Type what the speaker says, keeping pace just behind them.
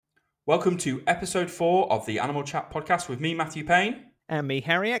Welcome to episode 4 of the Animal Chat podcast with me, Matthew Payne. And me,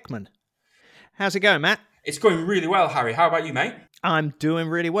 Harry Ekman. How's it going, Matt? It's going really well, Harry. How about you, mate? I'm doing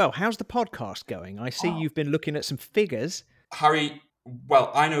really well. How's the podcast going? I see you've been looking at some figures. Harry,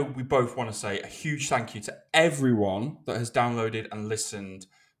 well, I know we both want to say a huge thank you to everyone that has downloaded and listened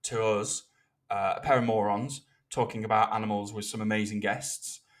to us, a pair of morons, talking about animals with some amazing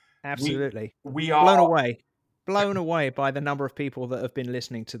guests. Absolutely. We are blown away by the number of people that have been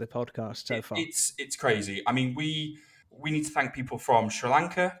listening to the podcast so far. It's crazy. I mean, we need to thank people from Sri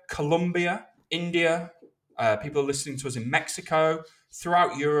Lanka, Colombia, India. People are listening to us in Mexico,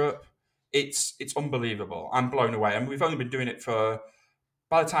 throughout Europe. It's unbelievable. I'm blown away, and we've only been doing it for,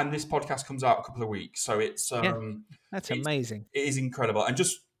 by the time this podcast comes out, a couple of weeks. So That's amazing. It is incredible. And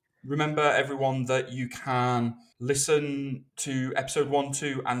just remember, everyone, that you can listen to episode 1,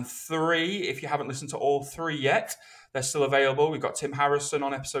 2, and 3 if you haven't listened to all 3 yet. They're still available. We've got Tim Harrison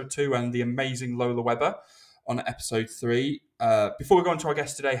on episode 2 and the amazing Lola Webber on episode 3. Before we go on to our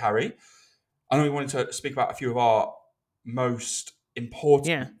guest today, Harry, I know we wanted to speak about a few of our most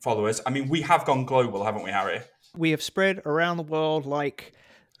important followers. I mean, we have gone global, haven't we, Harry? We have spread around the world like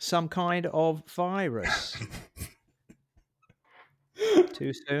some kind of virus.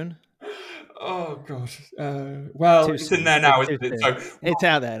 Too soon? Oh, God. Well, it's in there now, isn't it? So, it's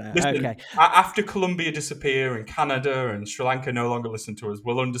out there now. Listen, okay. After Colombia disappear and Canada and Sri Lanka no longer listen to us,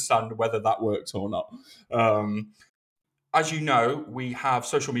 we'll understand whether that works or not. As you know, we have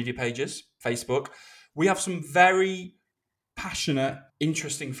social media pages, Facebook. We have some very passionate,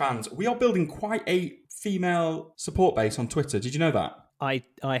 interesting fans. We are building quite a female support base on Twitter. Did you know that? I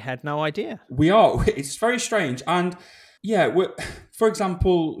had no idea. We are. It's very strange. And yeah, for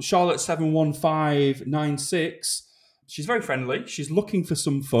example, Charlotte71596, she's very friendly. She's looking for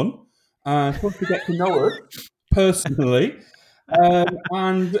some fun. Wants to get to know her personally.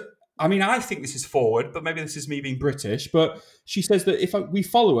 And I mean, I think this is forward, but maybe this is me being British. But she says that if we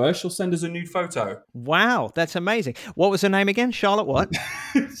follow her, she'll send us a nude photo. Wow, that's amazing. What was her name again? Charlotte what?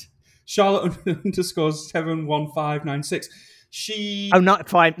 Charlotte_71596. Not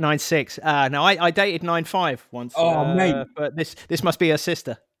 596. No, I dated 95 once. Oh, mate! But this must be her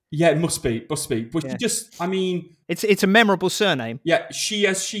sister. Yeah, it must be. But she just, I mean, it's a memorable surname. Yeah, she,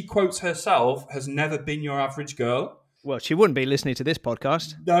 as she quotes herself, has never been your average girl. Well, she wouldn't be listening to this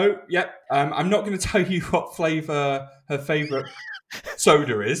podcast. No, yeah. I'm not going to tell you what flavour her favourite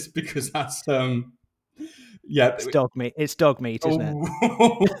soda is, because that's It's dog meat. It's dog meat, isn't it?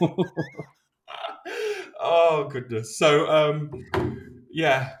 Oh, goodness. So,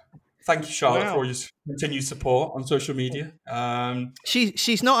 yeah. Thank you, Charlotte, for your continued support on social media.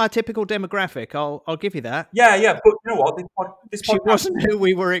 She's not our typical demographic. I'll give you that. Yeah. But you know what? This she wasn't who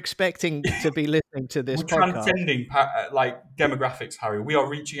we were expecting to be listening to this podcast. We're transcending like demographics, Harry. We are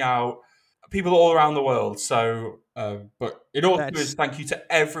reaching out people all around the world. So, but in order to thank you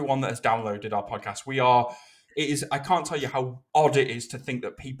to everyone that has downloaded our podcast. I can't tell you how odd it is to think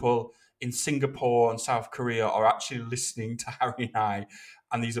that people in Singapore and South Korea are actually listening to Harry and I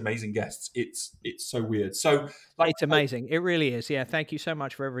and these amazing guests. It's so weird. So it's amazing. It really is. Yeah. Thank you so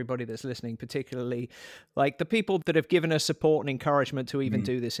much for everybody that's listening, particularly like the people that have given us support and encouragement to even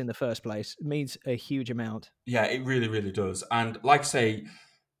do this in the first place. It means a huge amount. Yeah, it really, really does. And like I say,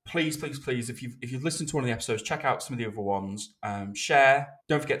 please, if you've listened to one of the episodes, check out some of the other ones. Share.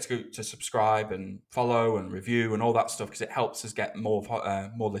 Don't forget to subscribe and follow and review and all that stuff, because it helps us get more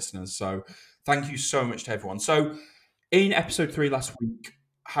listeners. So thank you so much to everyone. So in episode 3 last week,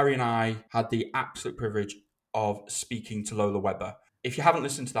 Harry and I had the absolute privilege of speaking to Lola Webber. If you haven't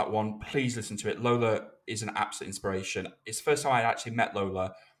listened to that one, please listen to it. Lola is an absolute inspiration. It's the first time I actually met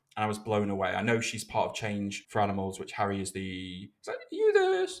Lola, and I was blown away. I know she's part of Change for Animals, which Harry is the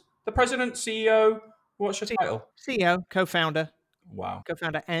president, CEO? What's your title? CEO, co-founder. Wow.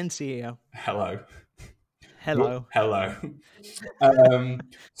 Co-founder and CEO. Hello.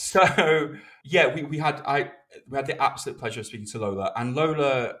 So yeah, we had the absolute pleasure of speaking to Lola. And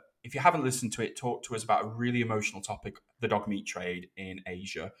Lola, if you haven't listened to it, talked to us about a really emotional topic, the dog meat trade in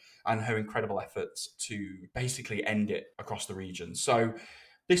Asia, and her incredible efforts to basically end it across the region. So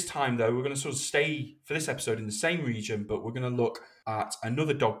this time, though, we're going to sort of stay for this episode in the same region, but we're going to look at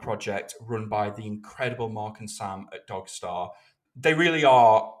another dog project run by the incredible Mark and Sam at Dogstar. They really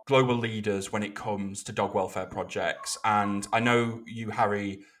are global leaders when it comes to dog welfare projects. And I know you,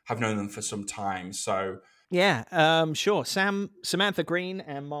 Harry, have known them for some time. So yeah, sure. Samantha Green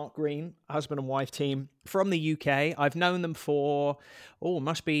and Mark Green, husband and wife team from the UK. I've known them for,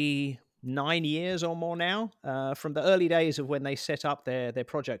 must be 9 years or more now, from the early days of when they set up their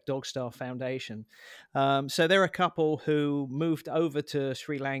Project Dogstar Foundation. So they're a couple who moved over to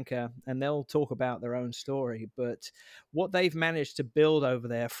Sri Lanka, and they'll talk about their own story. But what they've managed to build over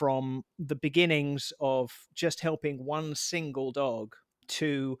there, from the beginnings of just helping one single dog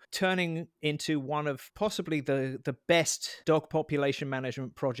to turning into one of possibly the best dog population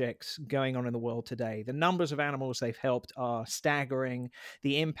management projects going on in the world today. The numbers of animals they've helped are staggering.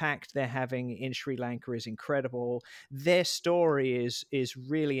 The impact they're having in Sri Lanka is incredible. Their story is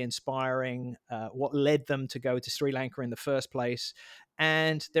really inspiring, what led them to go to Sri Lanka in the first place.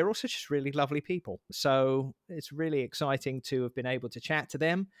 And they're also just really lovely people. So it's really exciting to have been able to chat to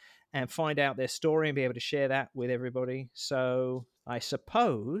them and find out their story and be able to share that with everybody. So I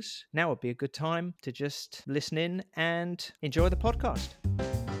suppose now would be a good time to just listen in and enjoy the podcast.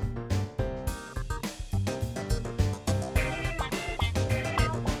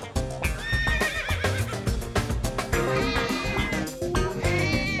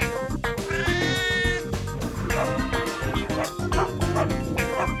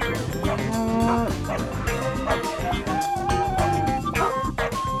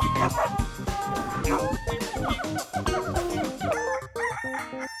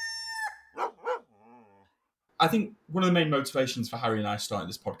 I think one of the main motivations for Harry and I starting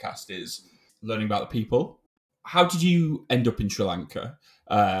this podcast is learning about the people. How did you end up in Sri Lanka?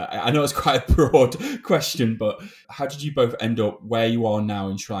 I know it's quite a broad question, but how did you both end up where you are now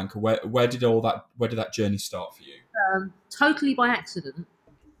in Sri Lanka? Where did that journey start for you? Totally by accident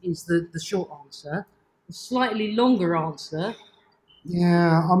is the short answer. The slightly longer answer.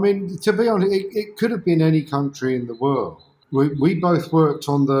 Yeah, I mean, to be honest, it could have been any country in the world. We both worked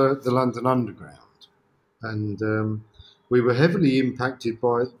on the London Underground, and we were heavily impacted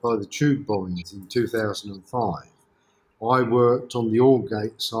by the tube bombings in 2005. I worked on the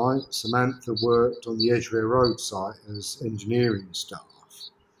Aldgate site. Samantha worked on the Edgware Road site as engineering staff.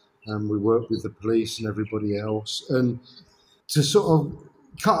 And we worked with the police and everybody else. And to sort of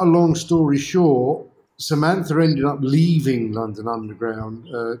cut a long story short, Samantha ended up leaving London Underground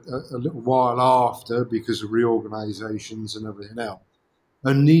a little while after because of reorganisations and everything else,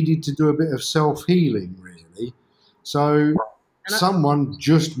 and needed to do a bit of self-healing, really. So someone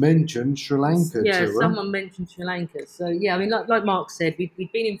just mentioned Sri Lanka to her. Yeah, someone mentioned Sri Lanka. So, yeah, I mean, like Mark said,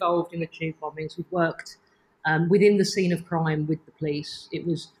 we'd been involved in the tube bombings. We'd worked within the scene of crime with the police. It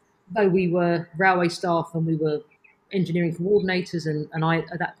was, though we were railway staff and we were engineering coordinators, and I,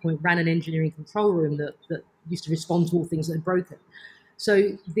 at that point, ran an engineering control room that used to respond to all things that had broken.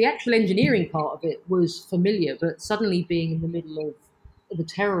 So the actual engineering part of it was familiar, but suddenly being in the middle of a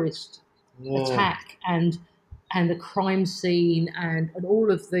terrorist attack and the crime scene and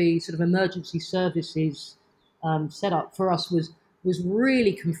all of the sort of emergency services set up for us was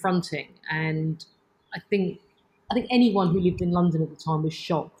really confronting. And I think anyone who lived in London at the time was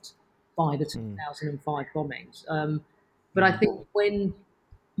shocked by the 2005 bombings. But I think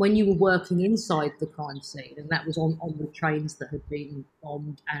when you were working inside the crime scene, and that was on the trains that had been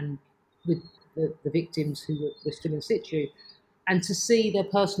bombed and with the victims who were still in situ, and to see their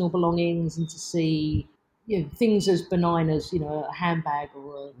personal belongings and to see things as benign as a handbag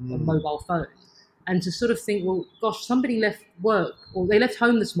or a mobile phone, and to sort of think, well, gosh, somebody left work or they left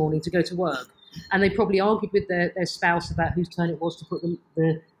home this morning to go to work, and they probably argued with their spouse about whose turn it was to put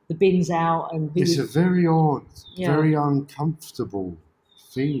the bins out. And it's a very odd, very uncomfortable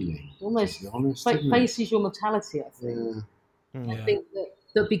feeling. Almost honest, faces your mortality, I think. I think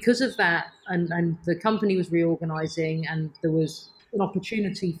that because of that, and the company was reorganising, and there was an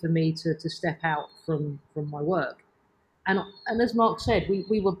opportunity for me to step out from my work. And as Mark said,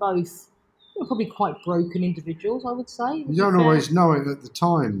 we were both probably quite broken individuals, I would say. You don't always know it at the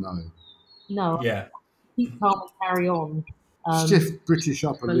time, though. No. Yeah. Keep calm and carry on. Stiff British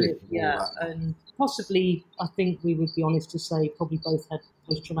upper lip. Yeah, and possibly, I think we would be honest to say, probably both had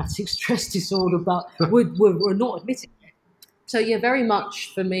post-traumatic stress disorder, but we're not admitting it. So, yeah, very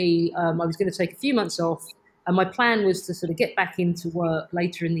much for me, I was going to take a few months off, and my plan was to sort of get back into work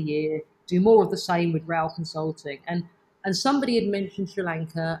later in the year, do more of the same with Rail Consulting. And somebody had mentioned Sri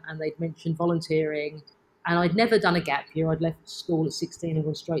Lanka, and they'd mentioned volunteering, and I'd never done a gap year. I'd left school at 16 and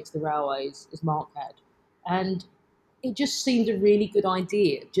gone straight to the railways, as Mark had. And it just seemed a really good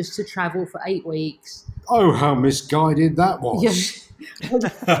idea just to travel for 8 weeks. Oh, how misguided that was. Yeah.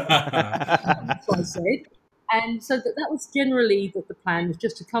 That's what I said. And so that was generally the plan, was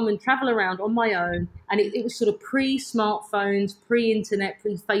just to come and travel around on my own. And it was sort of pre-smartphones, pre-internet,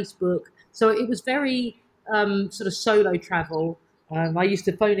 pre-Facebook. So it was very sort of solo travel. I used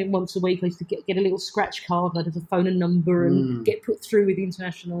to phone in once a week. I used to get a little scratch card. I'd have to phone a number and get put through with the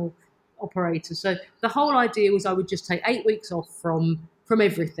international operator. So the whole idea was I would just take 8 weeks off from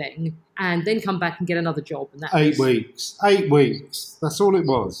everything and then come back and get another job. And that 8 was, weeks. 8 weeks. That's all it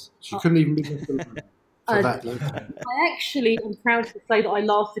was. She couldn't even be left alone for that long. I actually am proud to say that I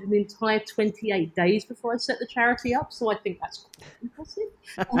lasted an entire 28 days before I set the charity up. So I think that's quite impressive.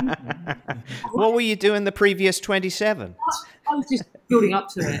 What were you doing the previous 27? I was just building up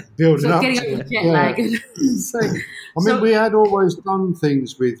to it. Getting getting over the jet lag. I mean, we had always done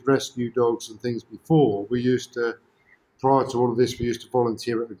things with rescue dogs and things before. We used to, prior to all of this, we used to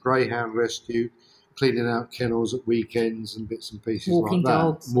volunteer at a greyhound rescue, cleaning out kennels at weekends and bits and pieces Walking like that.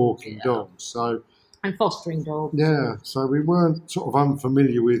 dogs. Walking dogs. So, and fostering dogs. yeah, so we weren't sort of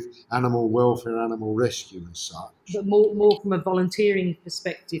unfamiliar with animal welfare, animal rescue and such. But more from a volunteering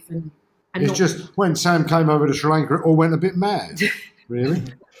perspective. And It's just when Sam came over to Sri Lanka, it all went a bit mad, really.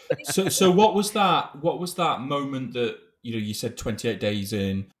 So what was that moment that, you said 28 days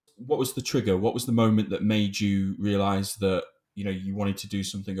in? What was the trigger? What was the moment that made you realise that, you wanted to do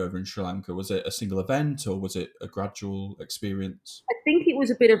something over in Sri Lanka? Was it a single event or was it a gradual experience? I think it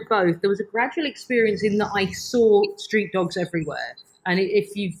was a bit of both. There was a gradual experience in that I saw street dogs everywhere. And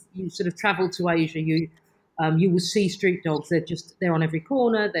if you sort of travel to Asia, you will see street dogs. They're on every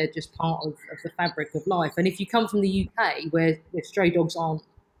corner. They're just part of the fabric of life. And if you come from the UK, where stray dogs aren't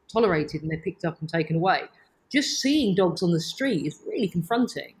tolerated and they're picked up and taken away, just seeing dogs on the street is really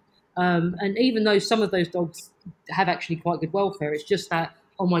confronting. And even though some of those dogs have actually quite good welfare, it's just that,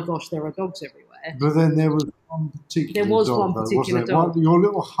 oh my gosh, there are dogs everywhere. But then there was one particular dog. Your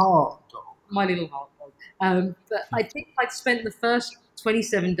little heart dog. My little heart dog. But I think I'd spent the first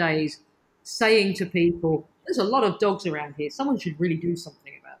 27 days saying to people, there's a lot of dogs around here. Someone should really do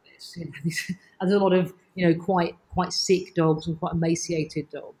something about this. There's a lot of, quite sick dogs and quite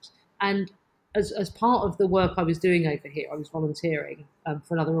emaciated dogs. And as part of the work I was doing over here, I was volunteering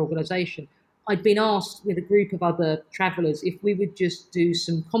for another organisation. I'd been asked with a group of other travellers if we would just do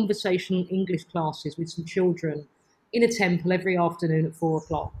some conversational English classes with some children in a temple every afternoon at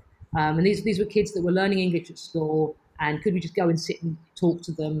 4:00. And these were kids that were learning English at school, and could we just go and sit and talk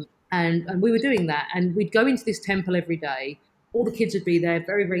to them? And we were doing that, and we'd go into this temple every day. All the kids would be there,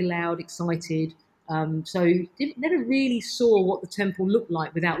 very, very loud, excited. So never really saw what the temple looked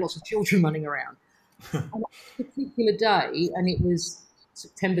like without lots of children running around. And on this particular day, and it was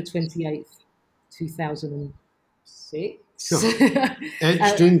September 28th, 2006.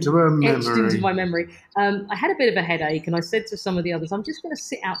 Etched into her memory. Etched into my memory. I had a bit of a headache, and I said to some of the others, I'm just going to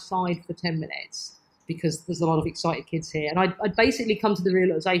sit outside for 10 minutes because there's a lot of excited kids here. And I'd basically come to the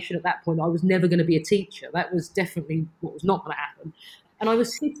realisation at that point that I was never going to be a teacher. That was definitely what was not going to happen. And I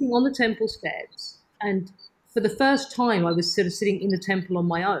was sitting on the temple steps, and for the first time I was sort of sitting in the temple on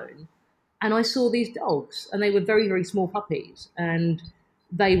my own, and I saw these dogs, and they were very, very small puppies, and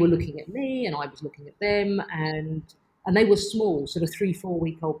they were looking at me and I was looking at them, and they were small, sort of 3-4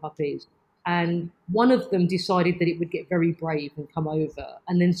 week old puppies. And one of them decided that it would get very brave and come over,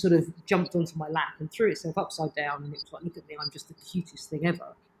 and then sort of jumped onto my lap and threw itself upside down, and it was like, look at me, I'm just the cutest thing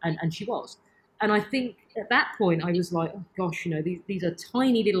ever. And she was. And I think at that point I was like, oh gosh, these are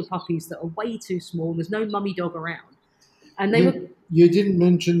tiny little puppies that are way too small. There's no mummy dog around. And you didn't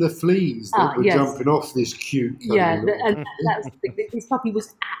mention the fleas that were jumping off this cute. And that was the thing. This puppy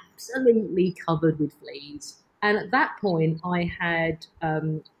was absolutely covered with fleas. And at that point I'd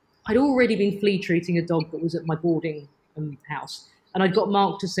already been flea treating a dog that was at my boarding house. And I'd got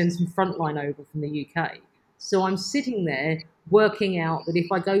Mark to send some Frontline over from the UK. So I'm sitting there working out that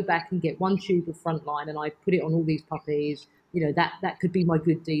if I go back and get one tube of Frontline and I put it on all these puppies, that could be my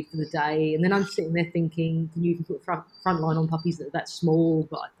good deed for the day. And then I'm sitting there thinking, can you even put Frontline on puppies that are that small?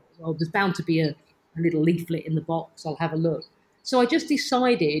 But I thought, well, there's bound to be a little leaflet in the box. I'll have a look. So I just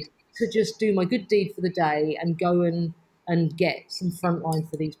decided to just do my good deed for the day and go and get some Frontline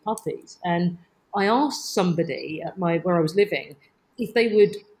for these puppies. And I asked somebody at where I was living if they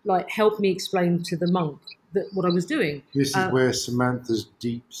would help me explain to the monk what I was doing. This is where Samantha's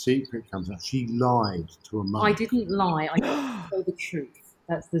deep secret comes out. She lied to a monk. I didn't lie. I didn't tell the truth.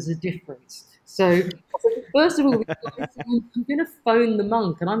 There's a difference. So first of all, I'm going to phone the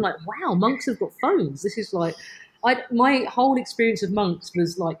monk. And I'm like, wow, monks have got phones. This is like, my whole experience of monks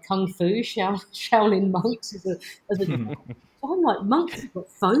was like Kung Fu, Shaolin monks. So I'm like, monks have got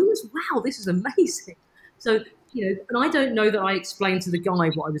phones? Wow, this is amazing. So, and I don't know that I explained to the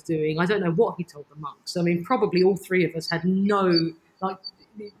guy what I was doing. I don't know what he told the monks. I mean, probably all three of us had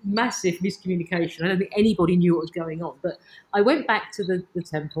massive miscommunication. I don't think anybody knew what was going on. But I went back to the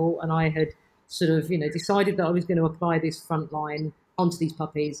temple, and I had sort of, decided that I was going to apply this Frontline onto these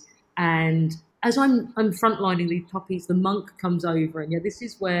puppies. And as I'm frontlining these puppies, the monk comes over, and this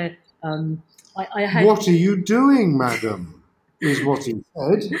is where I had, "What are you doing, madam?" is what he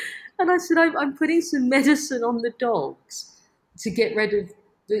said. and I said, I'm putting some medicine on the dogs to get rid of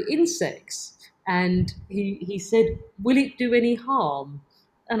the insects. And he said, will it do any harm?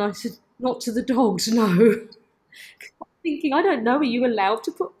 And I said, not to the dogs, no. Thinking, I don't know, are you allowed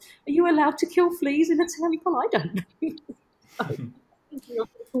to kill fleas in a temple? I don't know. Thinking of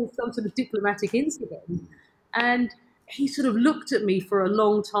some sort of diplomatic incident. And he sort of looked at me for a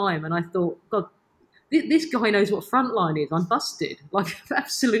long time, and I thought, God, this guy knows what frontline is. I'm busted. Like, I'm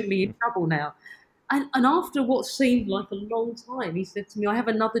absolutely in trouble now. And after what seemed like a long time, he said to me, I have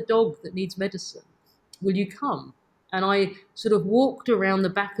another dog that needs medicine. Will you come? And I sort of walked around the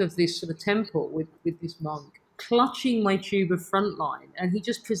back of this sort of temple with this monk, clutching my tube of frontline. And he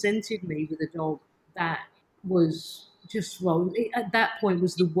just presented me with a dog that was just, well, at that point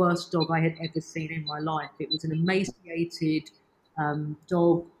was the worst dog I had ever seen in my life. It was an emaciated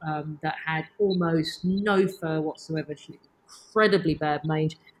dog that had almost no fur whatsoever. She had incredibly bad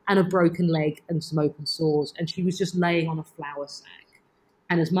mange and a broken leg and some open sores. And she was just laying on a flour sack.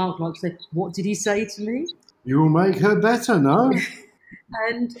 And as Mark likes to say, what did he say to me? "You'll make her better, no?"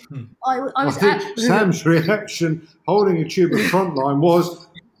 And I was think Sam's reaction, holding a tube of frontline, was,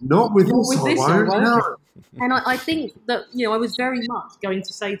 "Not with this, I won't." No. And I think that, I was very much going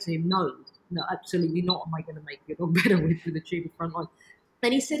to say to him, no, absolutely not am I going to make your dog better with a tube of frontline.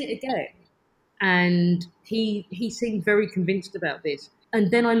 And he said it again. And he seemed very convinced about this.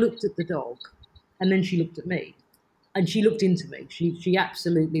 And then I looked at the dog, and then she looked at me. And she looked into me. She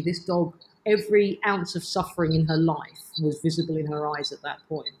absolutely, this dog, every ounce of suffering in her life was visible in her eyes at that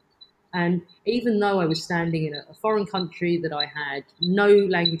point. And even though I was standing in a foreign country that I had no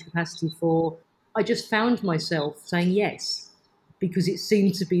language capacity for, I just found myself saying yes, because it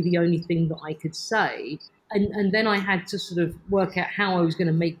seemed to be the only thing that I could say. And then I had to sort of work out how I was going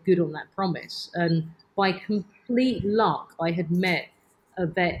to make good on that promise. And by complete luck, I had met a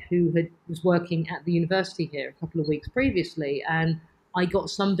vet who was working at the university here a couple of weeks previously, and I got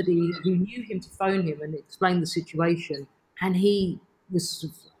somebody who knew him to phone him and explain the situation. And he was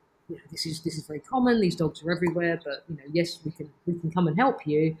sort of, this is very common. These dogs are everywhere, but yes, we can come and help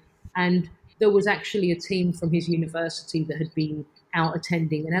you. And there was actually a team from his university that had been out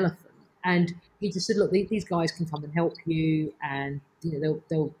attending an elephant, and he just said, look, these guys can come and help you, and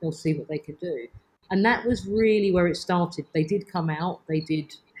they'll see what they can do. And that was really where it started. They did come out. They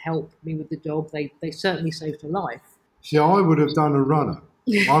did help me with the dog. They certainly saved her life. See, I would have done a runner.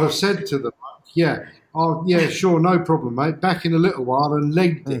 I'd have said to them, yeah, sure, no problem, mate. Back in a little while, and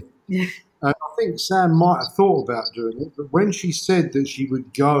legged it. And I think Sam might have thought about doing it, but when she said that she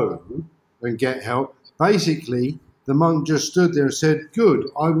would go and get help, basically the monk just stood there and said, good,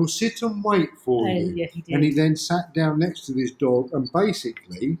 I will sit and wait for you. Yeah, he did. And he then sat down next to this dog and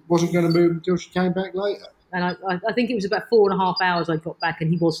basically wasn't going to move until she came back later. And I think it was about 4.5 hours I got back,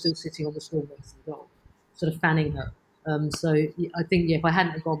 and he was still sitting on the stool next to the dog, sort of fanning her. So I think, if I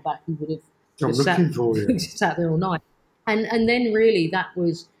hadn't have gone back, he would have just sat there all night. And then really that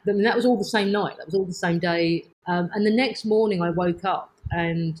was all the same night. That was all the same day. And the next morning I woke up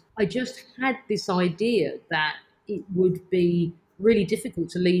and I just had this idea that it would be really difficult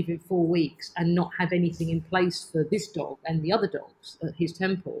to leave in 4 weeks and not have anything in place for this dog and the other dogs at his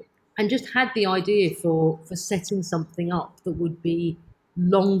temple. And just had the idea for setting something up that would be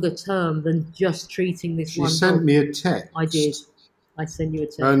longer term than just treating this one dog. She sent me a text. I did. I sent you a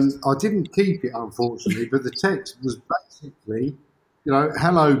text. And I didn't keep it, unfortunately, but the text was basically,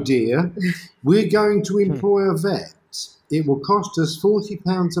 hello, dear, we're going to employ a vet. It will cost us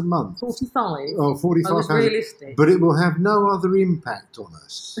 £40 a month. 45? Oh, £45. I was realistic. But it will have no other impact on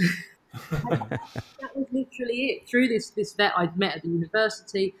us. That was literally it. Through this vet I'd met at the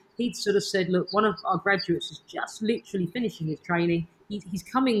university, he'd sort of said, look, one of our graduates is just literally finishing his training. He's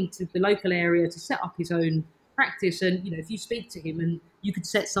coming to the local area to set up his own practice, and if you speak to him and you could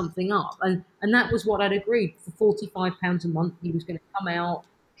set something up, and that was what I'd agreed. For £45 a month, he was going to come out,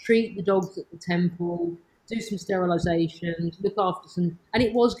 treat the dogs at the temple, do some sterilizations, look after some, and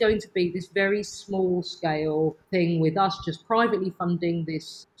it was going to be this very small scale thing with us just privately funding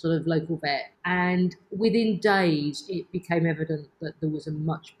this sort of local vet. And within days, it became evident that there was a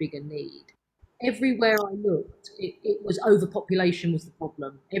much bigger need. Everywhere I looked, it was overpopulation was the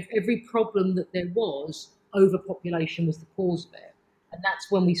problem. Every problem that there was, overpopulation was the cause of it. And that's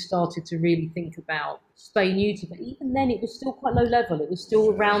when we started to really think about spay neuter. But even then, it was still quite low level. It was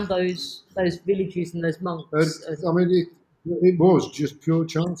still around those villages and those monks. It was just pure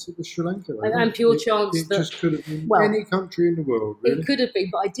chance it was Sri Lanka. And pure chance it that just could have been any country in the world, really. It could have been,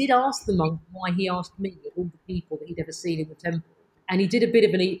 but I did ask the monk why he asked me of all the people that he'd ever seen in the temple. And he did a bit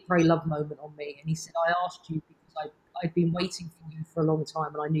of an eat, pray, love moment on me. And he said, I asked you because I'd been waiting for you for a long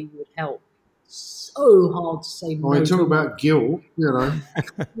time and I knew you would help. So hard to say no. I talk about guilt,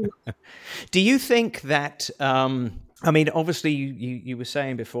 Do you think that, obviously you were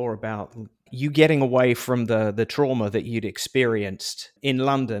saying before about you getting away from the trauma that you'd experienced in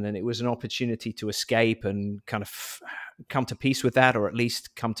London, and it was an opportunity to escape and kind of come to peace with that, or at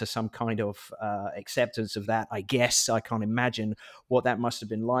least come to some kind of acceptance of that. I guess I can't imagine what that must have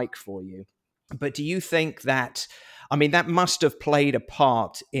been like for you. But do you think that, that must have played a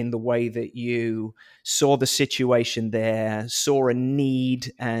part in the way that you saw the situation there, saw a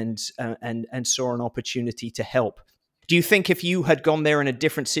need, and saw an opportunity to help? Do you think if you had gone there in a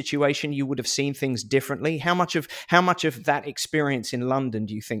different situation, you would have seen things differently? How much of that experience in London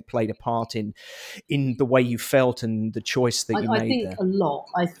do you think played a part in the way you felt and the choice that you made there? I think a lot.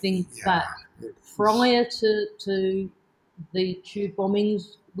 I think that prior to the tube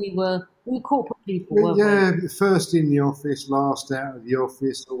bombings, we were corporate people, weren't we? First in the office, last out of the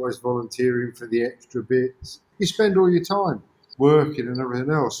office, always volunteering for the extra bits. You spend all your time working and everything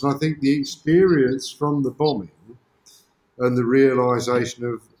else. And I think the experience from the bombing and the realisation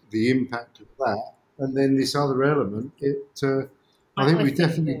of the impact of that, and then this other element, I think we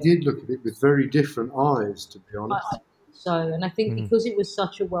definitely did look at it with very different eyes, to be honest. And I think because it was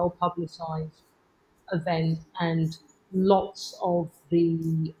such a well-publicised event and lots of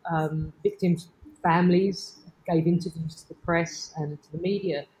the victims' families gave interviews to the press and to the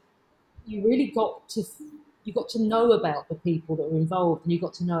media, you really got to know about the people that were involved, and you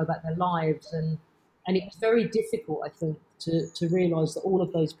got to know about their lives, and it was very difficult, I think, to realise that all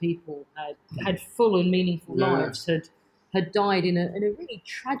of those people had full and meaningful lives, had died in a really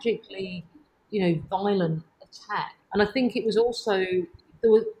tragically, violent attack. And I think it was also, there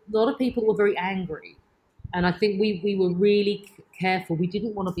were a lot of people were very angry. And I think we were really careful. We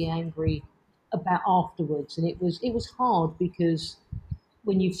didn't want to be angry about afterwards. And it was hard because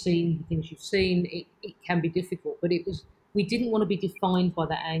when you've seen the things you've seen, it can be difficult. But we didn't want to be defined by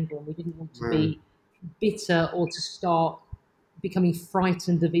that anger, and we didn't want to be bitter or to start becoming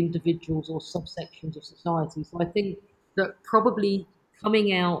frightened of individuals or subsections of society. So I think that probably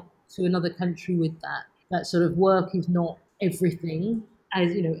coming out to another country with that sort of work is not everything,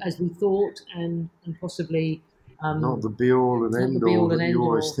 as we thought, and possibly not the be all and end all that you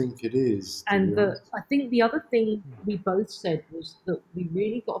always think it is. And I think the other thing we both said was that we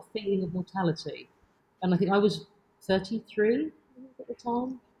really got a feeling of mortality. And I think I was 33 at the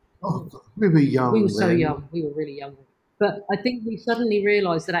time. Oh, we were young. We were so young. We were really young. But I think we suddenly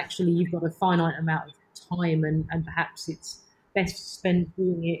realised that actually you've got a finite amount of time, and perhaps it's best spent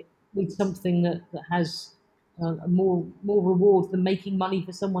doing it with something that has more reward than making money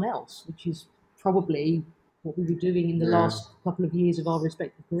for someone else, which is probably what we were doing in the last couple of years of our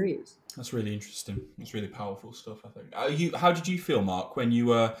respective careers. That's really interesting. That's really powerful stuff, I think. How did you feel, Mark, when you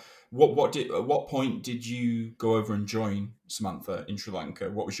were... At what point did you go over and join Samantha in Sri Lanka?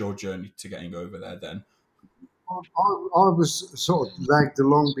 What was your journey to getting over there then? I was sort of lagged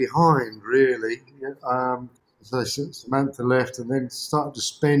along behind, really. So Samantha left and then started to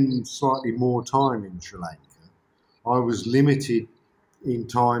spend slightly more time in Sri Lanka. I was limited in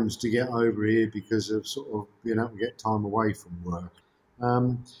times to get over here because of sort of being able to get time away from work.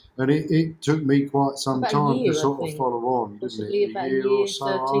 And it took me quite some time to sort of follow on, didn't it? A year or so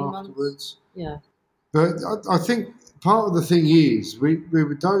 13 afterwards. Months. Yeah. But I think part of the thing is we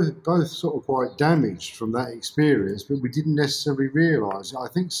were both sort of quite damaged from that experience, but we didn't necessarily realise it. I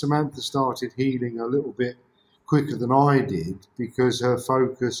think Samantha started healing a little bit quicker than I did because her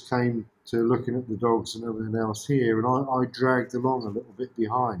focus came to looking at the dogs and everything else here, and I dragged along a little bit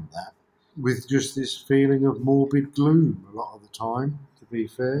behind that with just this feeling of morbid gloom a lot of the time, to be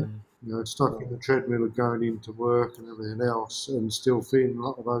fair. Stuck in the treadmill of going into work and everything else and still feeling a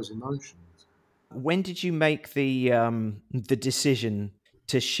lot of those emotions. When did you make the decision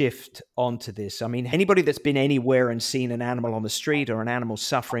to shift onto this? I mean, anybody that's been anywhere and seen an animal on the street or an animal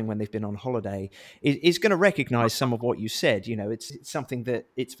suffering when they've been on holiday is going to recognize some of what you said. It's something that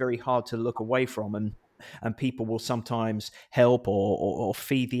it's very hard to look away from, and people will sometimes help or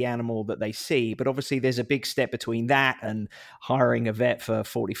feed the animal that they see. But obviously there's a big step between that and hiring a vet for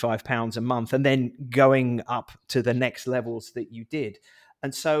 £45 a month and then going up to the next levels that you did.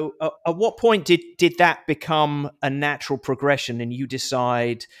 And so at what point did that become a natural progression and you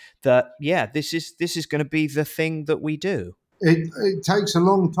decide that, this is going to be the thing that we do? It takes a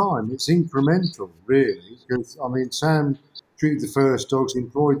long time. It's incremental, really, because, Sam treated the first dogs,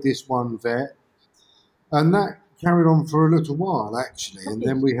 employed this one vet, and that carried on for a little while, actually. And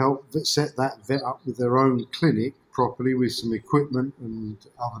then we helped set that vet up with their own clinic properly with some equipment and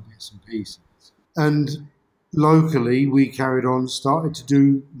other bits and pieces. And locally, we carried on, started to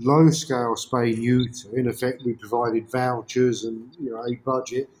do low-scale spay neuter. In effect, we provided vouchers and a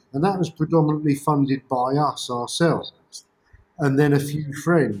budget, and that was predominantly funded by us ourselves. And then a few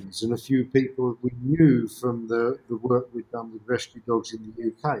friends and a few people we knew from the work we'd done with rescue dogs in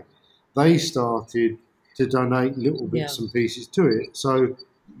the UK. They started to donate little bits and pieces to it. So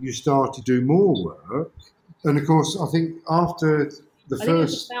you start to do more work. And of course, I think after the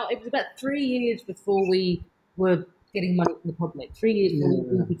first... It was about 3 years before we were getting money from the public. 3 years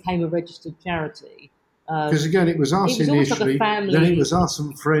before we became a registered charity. Because again, it was us initially, like then it was us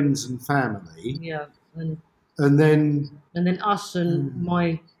and friends and family. Yeah. And then us and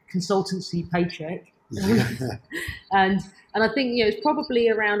my consultancy paycheck. and I think it's probably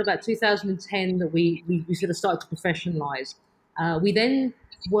around about 2010 that we sort of started to professionalise. We then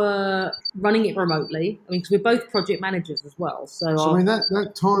were running it remotely. I mean, because we're both project managers as well. So I mean,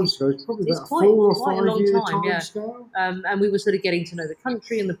 that time scale is probably about 4 or 5 year time scale. And we were sort of getting to know the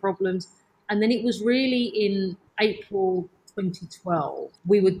country and the problems. And then it was really in April 2012,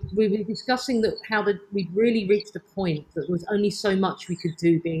 we were discussing we'd really reached a point that there was only so much we could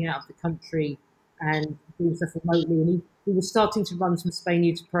do being out of the country and doing stuff remotely. And we were starting to run some spay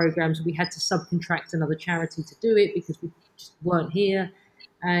neuter programs. We had to subcontract another charity to do it because we just weren't here.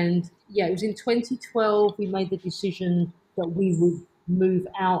 And it was in 2012 we made the decision that we would move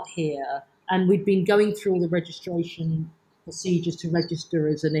out here. And we'd been going through all the registration procedures to register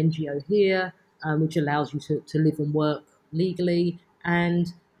as an NGO here, which allows you to live and work legally,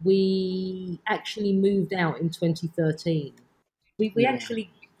 and we actually moved out in 2013. We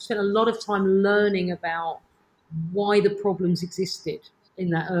actually spent a lot of time learning about why the problems existed in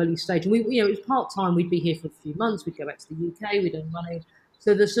that early stage. And it was part-time. We'd be here for a few months. We'd go back to the UK. We'd earn money.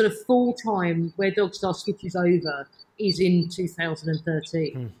 So the sort of full-time where Dogstar switches over is in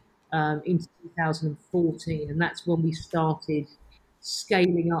 2013, into 2014, and that's when we started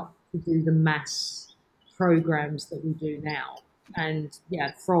scaling up to do the mass programs that we do now. And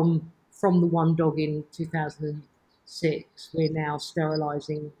from the one dog in 2006, we're now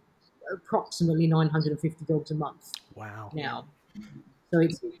sterilizing approximately 950 dogs a month. Wow. Now, so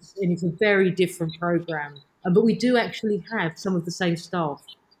it's a very different program, but we do actually have some of the same staff.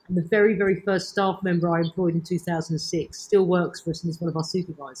 And the very, very first staff member I employed in 2006 still works for us and is one of our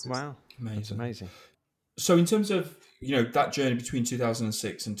supervisors. Wow, amazing. So in terms of that journey between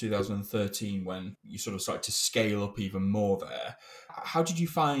 2006 and 2013, when you sort of started to scale up even more there, how did you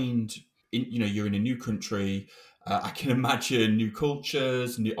find? You're in a new country. I can imagine new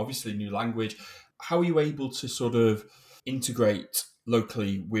cultures, obviously new language. How are you able to sort of integrate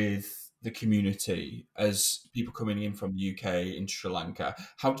locally with the community as people coming in from the UK into Sri Lanka?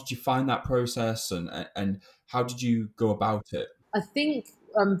 How did you find that process, and how did you go about it? I think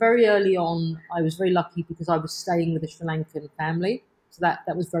very early on, I was very lucky because I was staying with a Sri Lankan family, so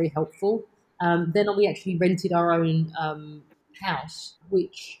that was very helpful. Then we actually rented our own house,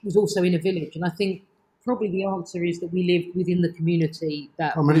 which was also in a village, and I think probably the answer is that we lived within the community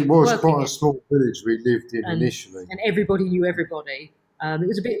that. I mean, it was quite a small village we lived in initially, and everybody knew everybody. It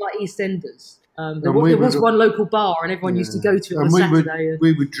was a bit like EastEnders. There was one local bar, and everyone used to go to it on Saturday.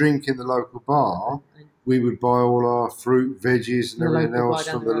 We would drink in the local bar. We would buy all our fruit, veggies, and everything else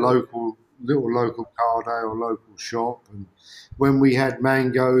from the little local carday or local shop. And when we had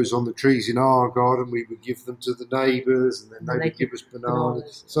mangoes on the trees in our garden, we would give them to the neighbours, and then they would give us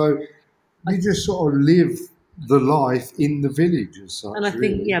bananas. So you just sort of live the life in the village as such. And I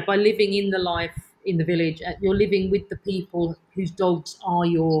think, by living in the life in the village, you're living with the people whose dogs are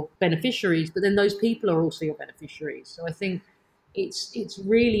your beneficiaries, but then those people are also your beneficiaries. So I think it's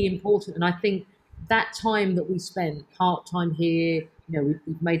really important, and I think that time that we spent part-time here, we've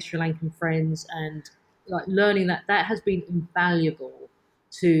made Sri Lankan friends, and like learning that has been invaluable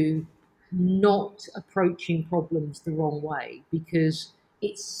to not approaching problems the wrong way, because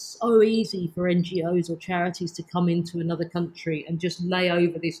it's so easy for NGOs or charities to come into another country and just lay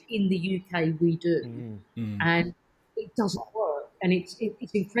over this. In the UK we do, and it doesn't work, and it's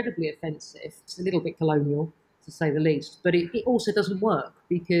incredibly offensive. It's a little bit colonial, to say the least, but it also doesn't work,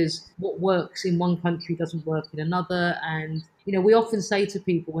 because what works in one country doesn't work in another. And we often say to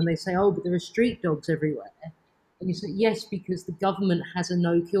people when they say, oh, but there are street dogs everywhere, and you say, yes, because the government has a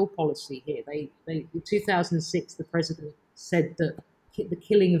no-kill policy here. They in 2006 the president said that the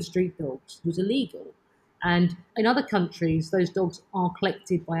killing of street dogs was illegal, and in other countries those dogs are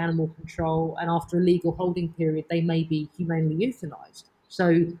collected by animal control, and after a legal holding period they may be humanely euthanized.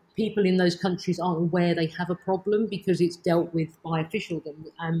 So people in those countries aren't aware they have a problem because it's dealt with by officialdom.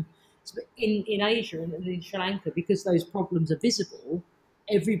 And But in Asia and in Sri Lanka, because those problems are visible,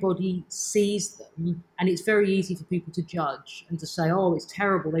 everybody sees them, and it's very easy for people to judge and to say, "Oh, it's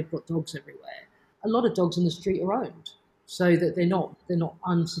terrible. They've got dogs everywhere." A lot of dogs on the street are owned, so that they're not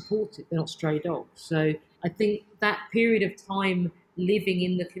unsupported. They're not stray dogs. So I think that period of time living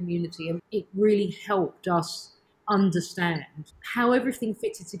in the community, and it really helped us understand how everything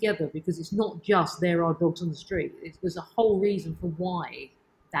fitted together, because it's not just there are dogs on the street. There's a whole reason for why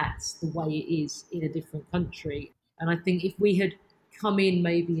that's the way it is in a different country. And I think if we had come in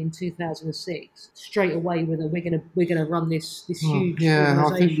maybe in 2006 straight away with we're gonna run this huge yeah, and I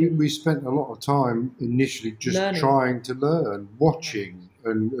think organisation. we spent a lot of time initially just Learning. trying to learn, watching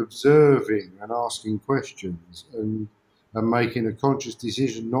and observing and asking questions and making a conscious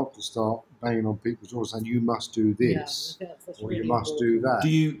decision not to start banging on people's doors saying you must do this That's or really you must do important.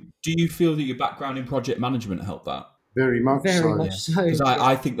 that. Do you feel that your background in project management helped that? Very much Very so. much so. Because yeah.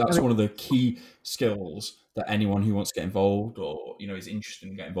 I think that's one of the key skills that anyone who wants to get involved or is interested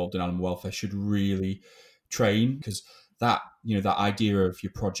in getting involved in animal welfare should really train, because that that idea of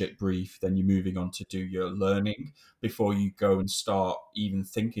your project brief, then you're moving on to do your learning before you go and start even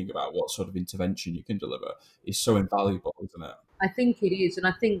thinking about what sort of intervention you can deliver is so invaluable, isn't it? I think it is, and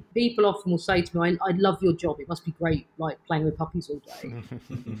I think people often will say to me, "I love your job. It must be great, like playing with puppies all day."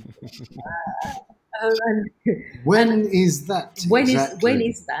 And When is that? when exactly?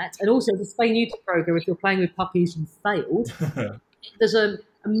 is that? And also the spay neuter program. If you're playing with puppies and failed, there's a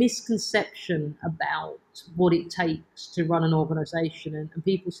misconception about what it takes to run an organisation, and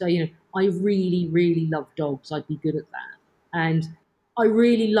people say, I really, really love dogs. I'd be good at that, and I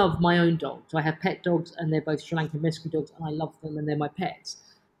really love my own dogs. I have pet dogs, and they're both Sri Lankan rescue dogs, and I love them, and they're my pets.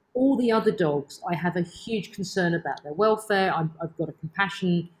 All the other dogs, I have a huge concern about their welfare. I've got a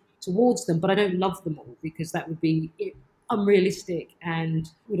compassion towards them, but I don't love them all, because that would be unrealistic, and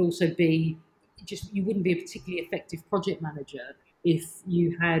would also be you wouldn't be a particularly effective project manager if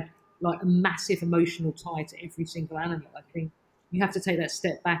you had like a massive emotional tie to every single animal. I think you have to take that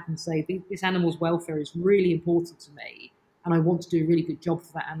step back and say this animal's welfare is really important to me, and I want to do a really good job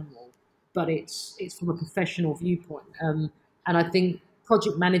for that animal. But it's from a professional viewpoint, and I think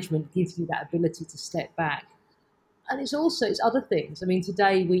project management gives you that ability to step back. And it's other things. I mean,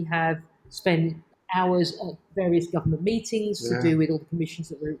 today we have spent hours at various government meetings to Yeah. do with all the commissions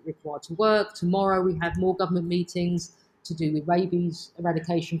that we're required to work. Tomorrow we have more government meetings to do with rabies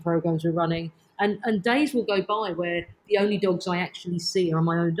eradication programs we're running. And days will go by where the only dogs I actually see are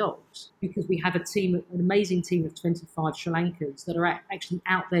my own dogs, because we have an amazing team of 25 Sri Lankans that are actually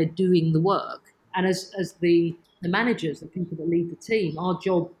out there doing the work. And as the managers, the people that lead the team, our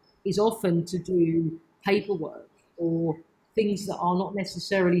job is often to do paperwork or things that are not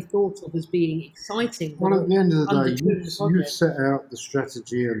necessarily thought of as being exciting. Well, at the end of the day, underpin the you've project. set out the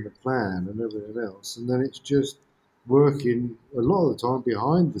strategy and the plan and everything else, and then it's just working a lot of the time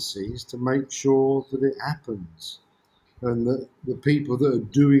behind the scenes to make sure that it happens, and that the people that are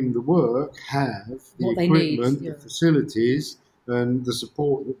doing the work have the What they need, equipment, yeah. the facilities, and the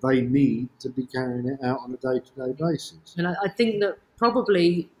support that they need to be carrying it out on a day-to-day basis. And I think that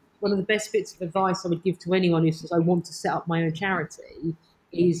probably one of the best bits of advice I would give to anyone who says, I want to set up my own charity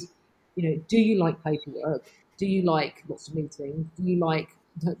is, do you like paperwork? Do you like lots of meetings? Do you like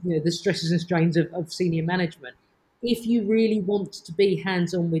the stresses and strains of senior management? If you really want to be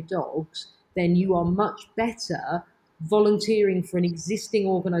hands-on with dogs, then you are much better volunteering for an existing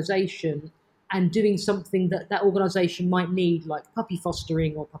organisation and doing something that organisation might need, like puppy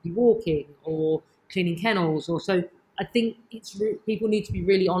fostering or puppy walking or cleaning kennels. Or so I think people need to be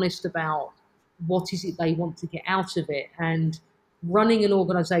really honest about what is it they want to get out of it. And running an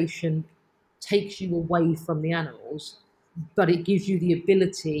organisation takes you away from the animals, but it gives you the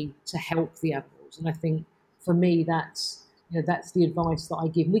ability to help the animals. And I think for me, that's the advice that I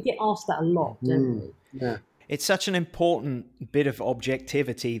give. We get asked that a lot, don't we? Yeah. It's such an important bit of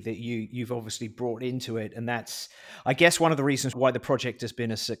objectivity that you've obviously brought into it. And that's, I guess, one of the reasons why the project has been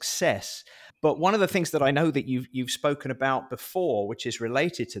a success. But one of the things that I know that you've spoken about before, which is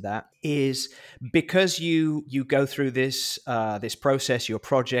related to that, is because you go through this process, your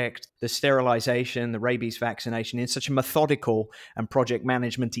project, the sterilization, the rabies vaccination, in such a methodical and project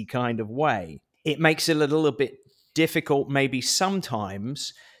management-y kind of way, it makes it a little bit difficult maybe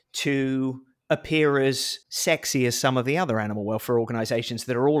sometimes to appear as sexy as some of the other animal welfare organizations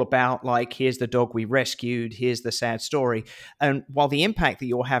that are all about, like, here's the dog we rescued, here's the sad story. And while the impact that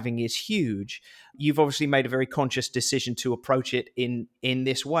you're having is huge, you've obviously made a very conscious decision to approach it in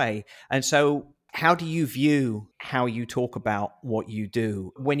this way. And so How do you view how you talk about what you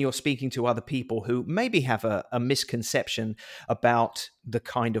do when you're speaking to other people who maybe have a misconception about the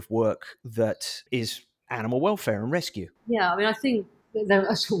kind of work that is animal welfare and rescue? Yeah, I mean, I think there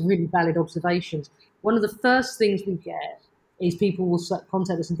are some really valid observations. One of the first things we get is people will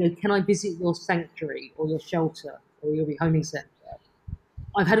contact us and go, "Can I visit your sanctuary or your shelter or your rehoming centre?"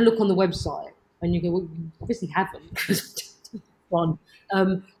 I've had a look on the website, and you go, "Well, you obviously haven't." One.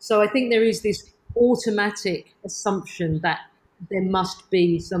 So I think there is this automatic assumption that there must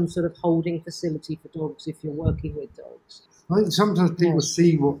be some sort of holding facility for dogs if you're working with dogs. I think sometimes people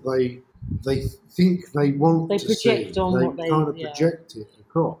see what they think they want They to project see. on They what they kind of project it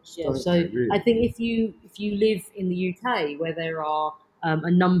across. Yeah, Don't so they, really? I think if you live in the UK, where there are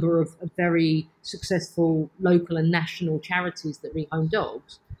a number of very successful local and national charities that rehome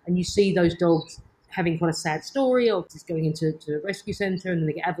dogs, and you see those dogs having quite a sad story of just going into a rescue centre and then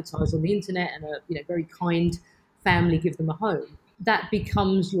they get advertised on the internet, and a very kind family give them a home. That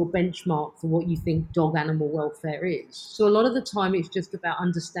becomes your benchmark for what you think dog animal welfare is. So a lot of the time, it's just about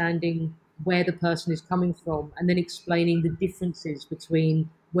understanding where the person is coming from and then explaining the differences between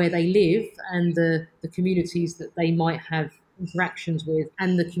where they live and the communities that they might have interactions with,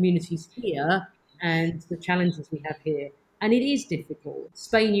 and the communities here and the challenges we have here. And it is difficult.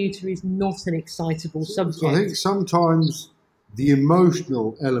 Spay neuter is not an excitable subject. I think sometimes the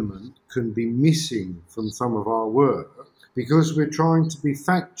emotional element can be missing from some of our work because we're trying to be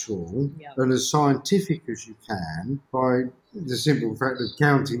factual and as scientific as you can by the simple fact of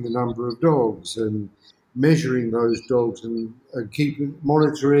counting the number of dogs and measuring those dogs and keeping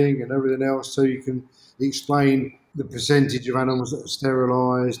monitoring and everything else, so you can explain the percentage of animals that are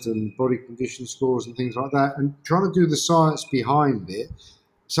sterilised and body condition scores and things like that, and trying to do the science behind it.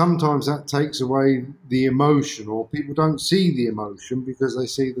 Sometimes that takes away the emotion, or people don't see the emotion because they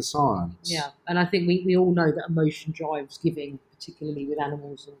see the science. Yeah, and I think we all know that emotion drives giving, particularly with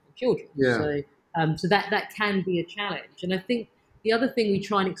animals and children. Yeah. So that can be a challenge. And I think the other thing we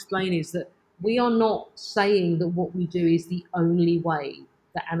try and explain is that we are not saying that what we do is the only way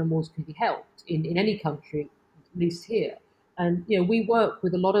that animals can be helped in any country, at least here. And we work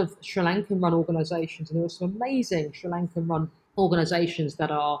with a lot of Sri Lankan run organisations, and there are some amazing Sri Lankan run organisations that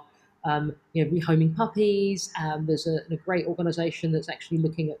are rehoming puppies. There's a great organisation that's actually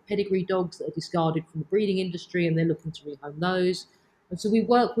looking at pedigree dogs that are discarded from the breeding industry, and they're looking to rehome those. And so we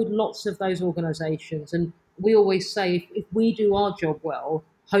work with lots of those organisations, and we always say if we do our job well,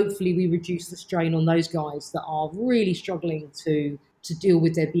 hopefully we reduce the strain on those guys that are really struggling to deal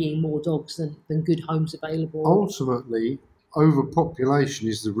with there being more dogs than good homes available. Ultimately, overpopulation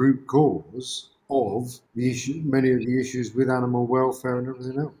is the root cause of the issue, many of the issues with animal welfare and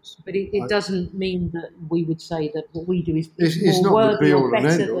everything else. But it doesn't mean that we would say that what we do is it's more not the be worthy or all and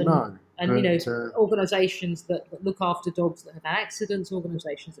better end all, than. no. And organisations that look after dogs that have had accidents,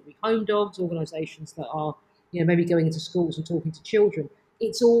 organisations that rehome dogs, organisations that are maybe going into schools and talking to children.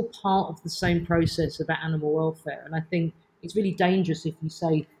 It's all part of the same process about animal welfare. And I think it's really dangerous if you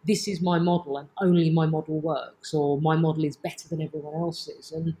say, this is my model and only my model works, or my model is better than everyone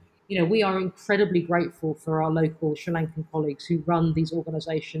else's. And we are incredibly grateful for our local Sri Lankan colleagues who run these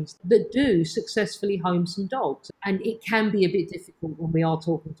organisations that do successfully home some dogs. And it can be a bit difficult when we are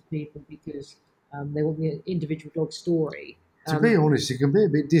talking to people because they want the individual dog story. To be honest, it can be a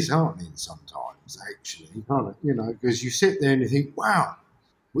bit disheartening sometimes, actually, can't it? Because you sit there and you think, wow,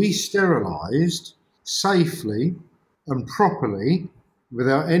 we sterilised safely and properly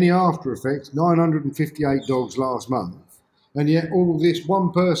without any after effects 958 dogs last month. And yet all this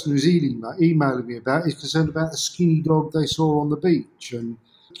one person who's emailing me about is concerned about a skinny dog they saw on the beach. And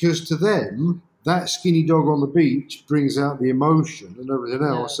because to them, that skinny dog on the beach brings out the emotion and everything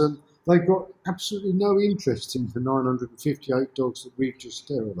else. And they've got absolutely no interest in the 958 dogs that we've just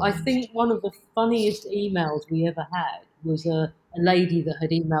sterilised. I think one of the funniest emails we ever had was a lady that had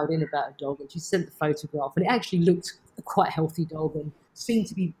emailed in about a dog, and she sent the photograph, and it actually looked a quite healthy dog and seemed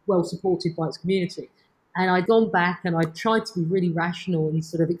to be well supported by its community. And I'd gone back and I'd tried to be really rational and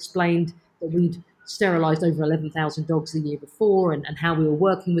sort of explained that we'd sterilised over 11,000 dogs the year before, and how we were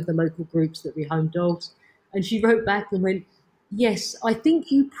working with the local groups that rehome dogs. And she wrote back and went, yes, I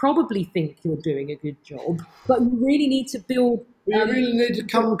think you probably think you're doing a good job, but you really need to build... you really need to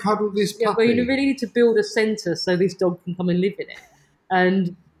come and cuddle this puppy. Yeah, but you really need to build a centre so this dog can come and live in it.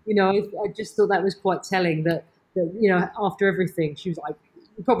 And, I just thought that was quite telling that after everything, she was like,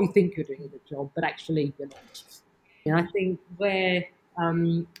 you probably think you're doing a good job, but actually you're not. And I think where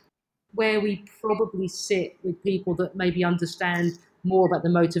we probably sit with people that maybe understand more about the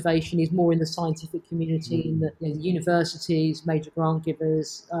motivation is more in the scientific community, in the universities, major grant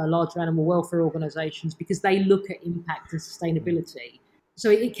givers, larger animal welfare organisations, because they look at impact and sustainability. So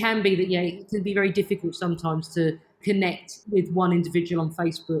it can be that, it can be very difficult sometimes to connect with one individual on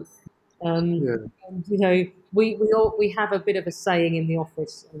Facebook. And, we have a bit of a saying in the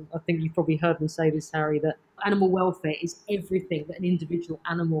office, and I think you've probably heard me say this, Harry, that animal welfare is everything that an individual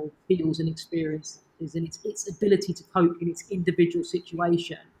animal feels and experiences, and its ability to cope in its individual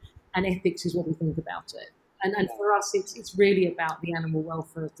situation. And ethics is what we think about it. And for us, it's really about the animal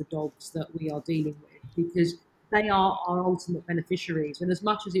welfare of the dogs that we are dealing with, because they are our ultimate beneficiaries. And as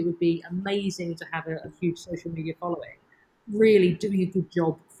much as it would be amazing to have a huge social media following, really doing a good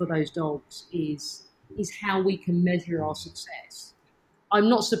job for those dogs is how we can measure our success. I'm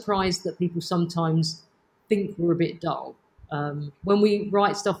not surprised that people sometimes think we're a bit dull. When we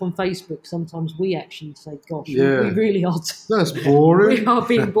write stuff on Facebook, sometimes we actually say, gosh, we really are. That's boring. We are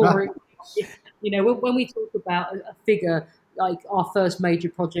being boring. When we talk about a figure like our first major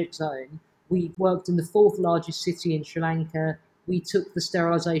project zone, we worked in the 4th largest city in Sri Lanka. We took the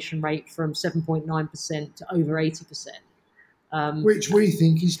sterilisation rate from 7.9% to over 80%. Which we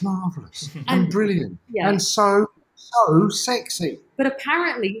think is marvellous and brilliant and so sexy. But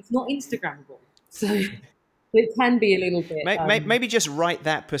apparently it's not Instagrammable. So it can be a little bit... Maybe just write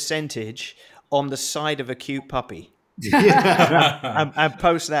that percentage on the side of a cute puppy. And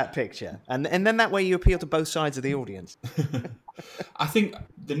post that picture. And then that way you appeal to both sides of the audience. I think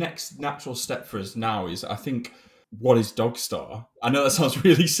the next natural step for us now is, what is Dogstar? I know that sounds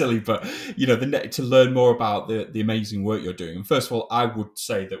really silly, but to learn more about the amazing work you're doing. And first of all, I would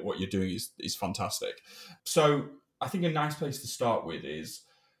say that what you're doing is fantastic. So I think a nice place to start with is,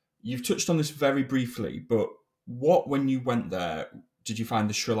 you've touched on this very briefly, but when you went there, did you find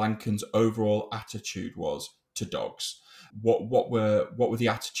the Sri Lankans' overall attitude was to dogs? What were the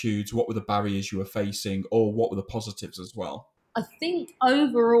attitudes? What were the barriers you were facing, or what were the positives as well? I think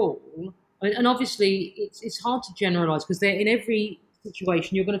overall, and obviously it's hard to generalise, because in every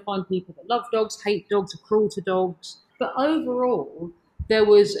situation you're going to find people that love dogs, hate dogs, are cruel to dogs. But overall, there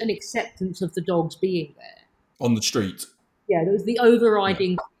was an acceptance of the dogs being there. On the street? Yeah, there was the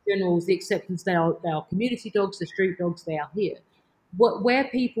overriding general, was the acceptance they are community dogs, they're street dogs, they are here. Where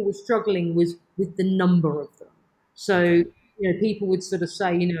people were struggling was with the number of them. So, people would sort of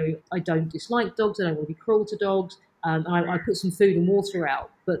say, I don't dislike dogs, I don't want to be cruel to dogs. I put some food and water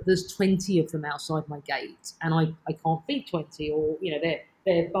out, but there's 20 of them outside my gate, and I can't feed 20, or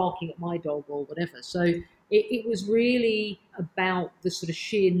they're barking at my dog or whatever. So it was really about the sort of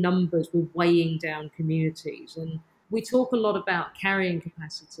sheer numbers were weighing down communities. And we talk a lot about carrying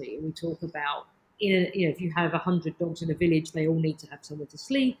capacity, and we talk about if you have 100 dogs in a village, they all need to have somewhere to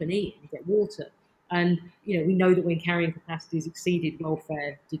sleep and eat and get water. And we know that when carrying capacity is exceeded,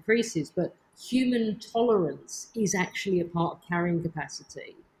 welfare decreases, but human tolerance is actually a part of carrying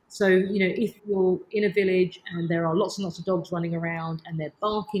capacity. So, if you're in a village and there are lots and lots of dogs running around and they're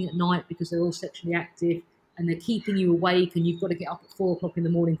barking at night because they're all sexually active and they're keeping you awake and you've got to get up at 4 o'clock in the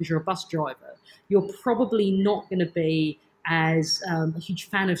morning because you're a bus driver, you're probably not going to be as a huge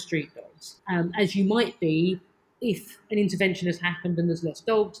fan of street dogs as you might be if an intervention has happened and there's less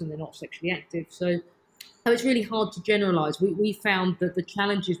dogs and they're not sexually active. So it's really hard to generalise. We found that the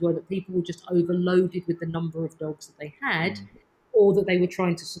challenges were that people were just overloaded with the number of dogs that they had, or that they were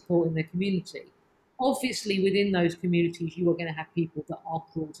trying to support in their community. Obviously, within those communities, you are going to have people that are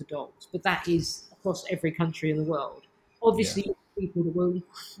cruel to dogs, but that is across every country in the world. Obviously, people that were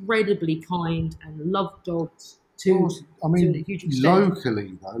incredibly kind and loved dogs to a huge extent.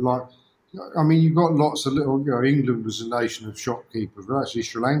 Locally, though, you've got lots of little, England was a nation of shopkeepers, but actually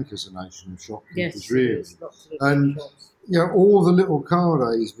Sri Lanka's a nation of shopkeepers, really. And, all the little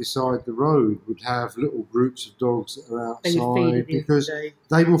cardets beside the road would have little groups of dogs that are outside, because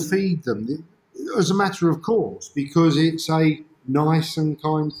they will feed them as a matter of course, because it's a nice and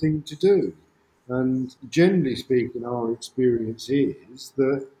kind thing to do. And generally speaking, our experience is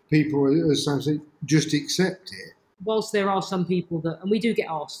that people, as Sam said, just accept it. Whilst there are some people that, and we do get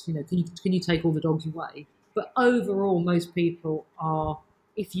asked, can you take all the dogs away? But overall, most people are,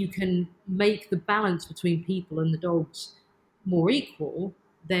 if you can make the balance between people and the dogs more equal,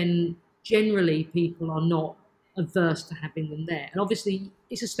 then generally people are not averse to having them there. And obviously,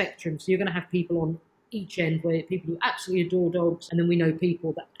 it's a spectrum. So you're going to have people on each end, where people who absolutely adore dogs, and then we know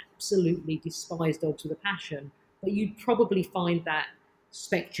people that absolutely despise dogs with a passion. But you'd probably find that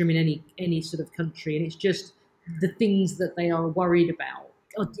spectrum in any sort of country, and it's just the things that they are worried about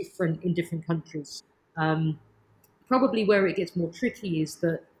are different in different countries. Probably where it gets more tricky is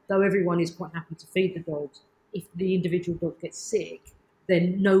that though everyone is quite happy to feed the dogs, if the individual dog gets sick,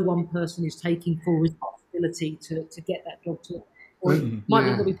 then no one person is taking full responsibility to get that dog to, or it might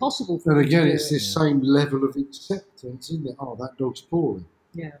not be possible for And them again, to do it's this same level of acceptance, isn't it? Oh, that dog's poorly.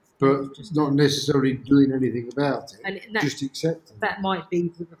 Yeah. But just not necessarily doing anything about it, and just accepting that it. might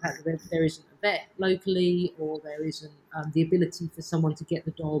be the fact that there isn't a vet locally, or there isn't the ability for someone to get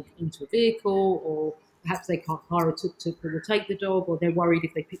the dog into a vehicle, or perhaps they can't hire a tuk-tuk that will take the dog, or they're worried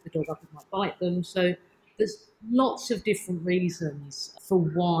if they pick the dog up it might bite them. So there's lots of different reasons for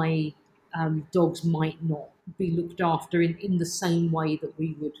why dogs might not be looked after in the same way that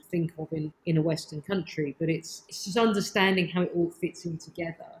we would think of in a Western country. But it's just understanding how it all fits in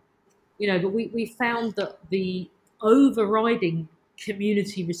together. But we found that the overriding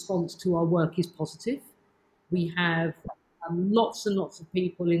community response to our work is positive. We have lots and lots of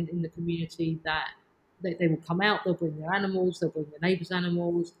people in the community that they will come out, they'll bring their animals, they'll bring their neighbours'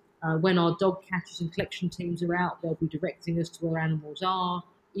 animals. When our dog catchers and collection teams are out, they'll be directing us to where animals are.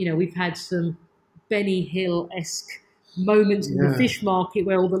 We've had some Benny Hill-esque moments in the fish market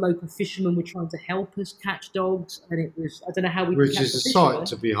where all the local fishermen were trying to help us catch dogs, and it was, I don't know how we Which catch is the a fishermen. sight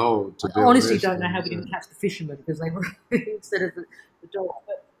to behold. I honestly don't know how we didn't catch the fishermen because they were instead of the dog.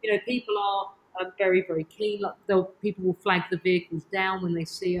 But people are very, very keen. People will flag the vehicles down when they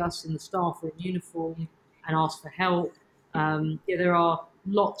see us, and the staff are in uniform and ask for help. There are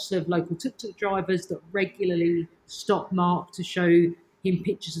lots of local tuk-tuk drivers that regularly stop Mark to show him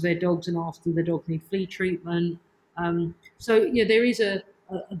pictures of their dogs and ask do their dogs need flea treatment. There is a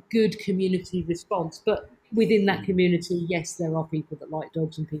good community response, but within that community, yes, there are people that like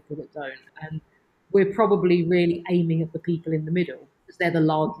dogs and people that don't. And we're probably really aiming at the people in the middle because they're the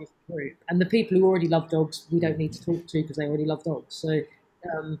largest group. And the people who already love dogs, we don't need to talk to because they already love dogs. So,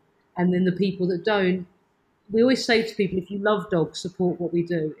 and then the people that don't, we always say to people, if you love dogs, support what we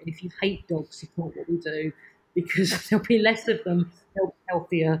do. And if you hate dogs, support what we do, because there'll be less of them, they'll be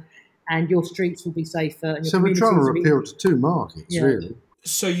healthier, and your streets will be safer. And your so we're trying to appeal to two markets, Yeah. really.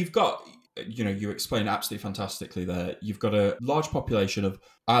 So you've got, you explained absolutely fantastically there. You've got a large population of,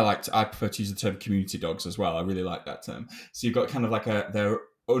 I prefer to use the term community dogs as well. I really like that term. So you've got kind of like they're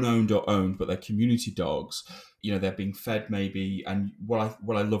unowned or owned, but they're community dogs. They're being fed maybe. And what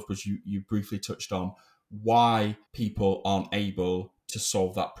I loved was you briefly touched on why people aren't able to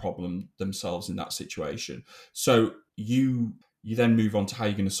solve that problem themselves in that situation. So you then move on to how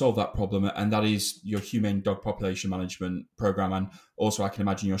you're going to solve that problem, and that is your humane dog population management program, and also I can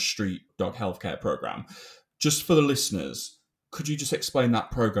imagine your street dog healthcare program. Just for the listeners, could you just explain that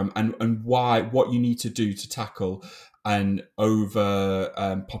program and what you need to do to tackle an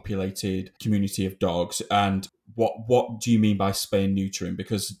over populated community of dogs, and what do you mean by spay and neutering?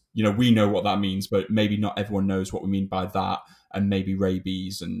 Because we know what that means, but maybe not everyone knows what we mean by that, and maybe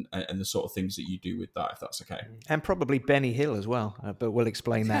rabies and the sort of things that you do with that, if that's okay. And probably Benny Hill as well, but we'll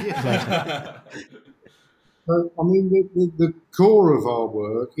explain that later. The core of our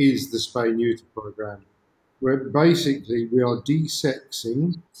work is the spay-neuter program, where basically we are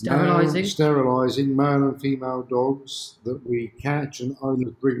desexing, sterilising male and female dogs that we catch and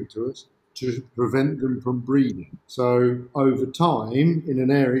owners bring to us to prevent them from breeding. So over time, in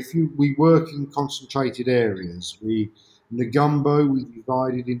an area, we work in concentrated areas. Negumbo, we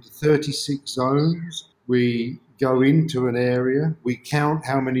divided into 36 zones. We go into an area, we count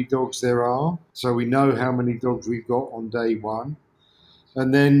how many dogs there are, so we know how many dogs we've got on day one.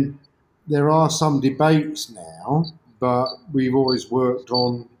 And then there are some debates now, but we've always worked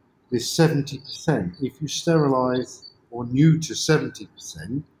on this 70%. If you sterilise or neuter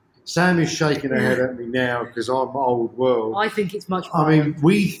 70%, Sam is shaking her head at me now because I'm old world. I think it's much higher.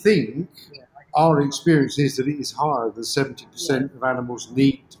 We think our experience is that it is higher than 70% of animals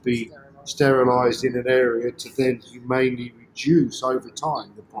need to be sterilised in an area to then humanely reduce over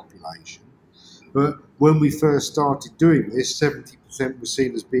time the population. But when we first started doing this, 70% was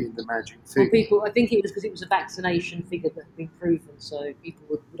seen as being the magic figure. Well, I think it was because it was a vaccination figure that had been proven, so people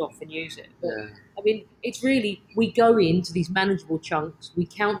would often use it. But, it's really, we go into these manageable chunks, we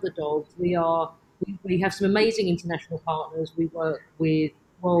count the dogs, we have some amazing international partners. We work with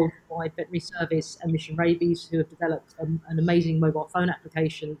Worldwide Veterinary Service and Mission Rabies, who have developed an amazing mobile phone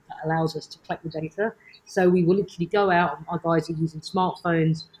application that allows us to collect the data. So we will literally go out, our guys are using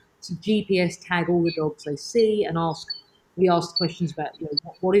smartphones to GPS tag all the dogs they see and we ask questions about,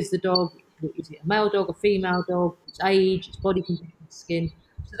 what is the dog? Is it a male dog, a female dog? Its age, its body condition, its skin.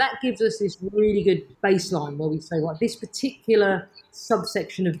 So that gives us this really good baseline where we say, this particular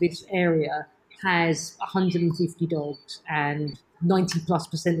subsection of this area has 150 dogs and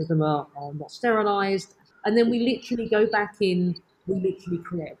 90+% of them are not sterilised. And then we literally go back in we literally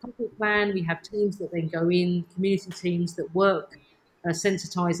create a project plan. We have teams that then go in, community teams that work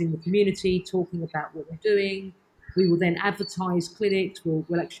sensitizing the community, talking about what we're doing. We will then advertise clinics.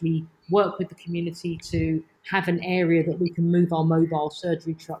 We'll actually work with the community to have an area that we can move our mobile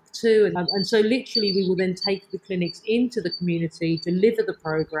surgery truck to. And so literally we will then take the clinics into the community, deliver the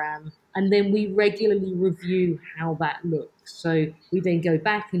program, and then we regularly review how that looks. So we then go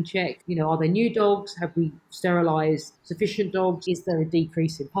back and check, are there new dogs? Have we sterilized sufficient dogs? Is there a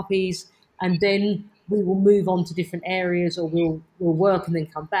decrease in puppies? And then we will move on to different areas, or we'll work and then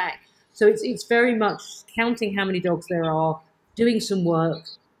come back. So it's very much counting how many dogs there are, doing some work,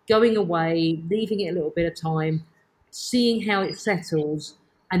 going away, leaving it a little bit of time, seeing how it settles,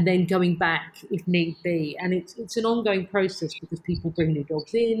 and then going back if need be. And it's an ongoing process because people bring new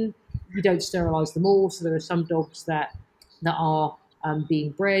dogs in. You don't sterilise them all, so there are some dogs that are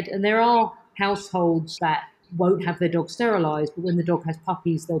being bred, and there are households that won't have their dog sterilised, but when the dog has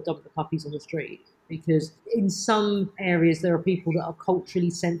puppies, they'll dump the puppies on the street. Because in some areas there are people that are culturally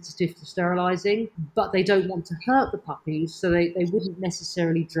sensitive to sterilising, but they don't want to hurt the puppies, so they wouldn't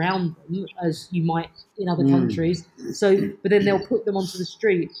necessarily drown them as you might in other countries. So, but then they'll put them onto the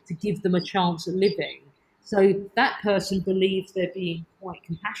street to give them a chance at living. So that person believes they're being quite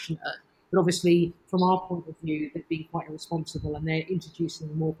compassionate, but obviously from our point of view, they're being quite irresponsible and they're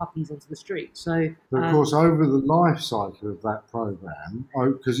introducing more puppies onto the street. So, but of course, over the life cycle of that program,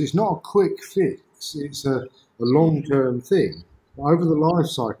 because it's not a quick fix, it's a long-term thing. Over the life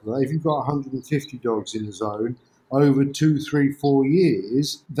cycle, if you've got 150 dogs in the zone, over 2, 3, 4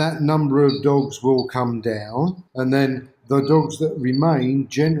 years, that number of dogs will come down, and then the dogs that remain,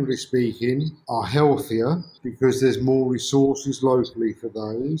 generally speaking, are healthier because there's more resources locally for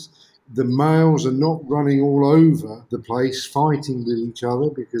those. The males are not running all over the place fighting with each other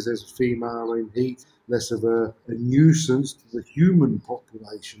because there's a female in heat, less of a nuisance to the human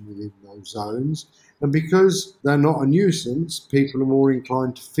population within those zones. And because they're not a nuisance, people are more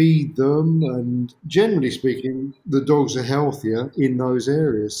inclined to feed them. And generally speaking, the dogs are healthier in those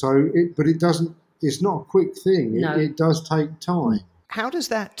areas. So, it's not a quick thing. No. It does take time. How does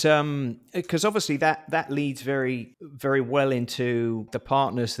that, because obviously that leads very, very well into the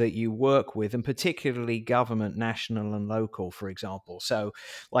partners that you work with, and particularly government, national and local, for example. So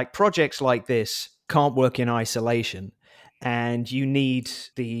like projects like this can't work in isolation, and you need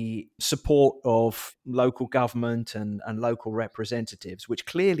the support of local government and local representatives, which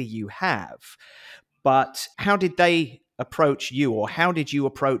clearly you have. But how did they approach you, or how did you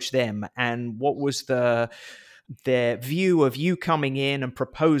approach them? And what was their view of you coming in and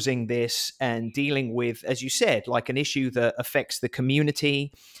proposing this and dealing with, as you said, like an issue that affects the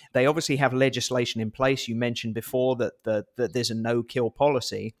community? They obviously have legislation in place. You mentioned before that there's a no-kill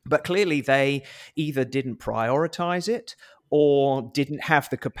policy, but clearly they either didn't prioritize it or didn't have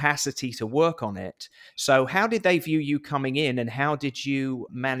the capacity to work on it. So how did they view you coming in, and how did you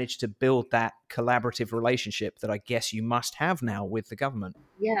manage to build that collaborative relationship that I guess you must have now with the government?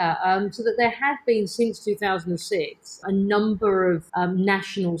 Yeah, so that there have been since 2006 a number of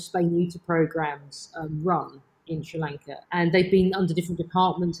national spay neuter programs run in Sri Lanka, and they've been under different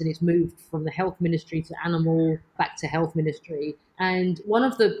departments, and it's moved from the health ministry to animal back to health ministry. And one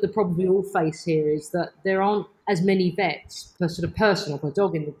of the problems we all face here is that there aren't as many vets per sort of person or per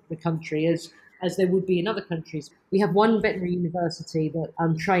dog in the country as there would be in other countries. We have one veterinary university that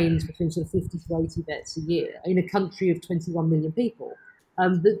trains between sort of 50 to 80 vets a year in a country of 21 million people.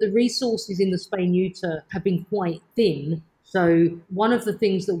 The resources in the spay neuter have been quite thin. So one of the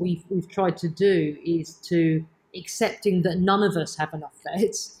things that we've tried to do is to accepting that none of us have enough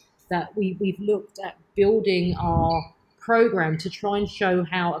vets, that we've looked at building our program to try and show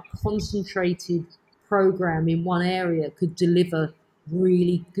how a concentrated program in one area could deliver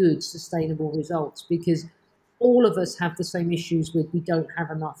really good sustainable results, because all of us have the same issues with we don't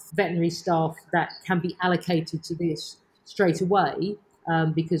have enough veterinary staff that can be allocated to this straight away,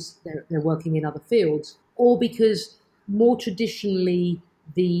 because they're working in other fields, or because more traditionally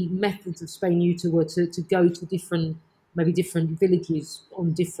the methods of spay neuter were to go to different villages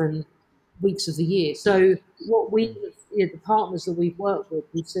on different weeks of the year. So what the partners that we've worked with,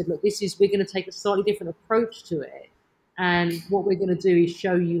 we've said, look, we're going to take a slightly different approach to it. And what we're going to do is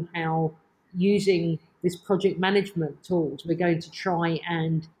show you how, using this project management tools, we're going to try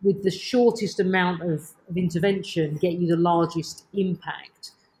and, with the shortest amount of intervention, get you the largest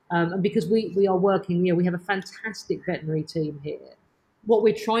impact. And because we are working, we have a fantastic veterinary team here. What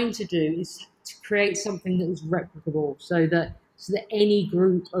we're trying to do is to create something that is replicable, so that any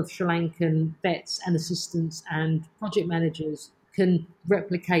group of Sri Lankan vets and assistants and project managers can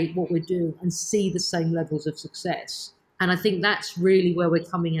replicate what we're doing and see the same levels of success. And I think that's really where we're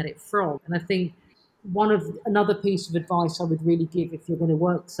coming at it from. And I think another piece of advice I would really give if you're going to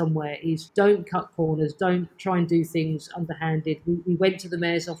work somewhere is don't cut corners, don't try and do things underhanded. We went to the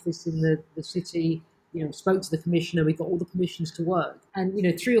mayor's office in the city, spoke to the commissioner, we got all the permissions to work. And,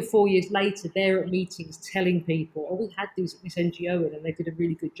 3 or 4 years later, they're at meetings telling people, oh, we had this NGO in and they did a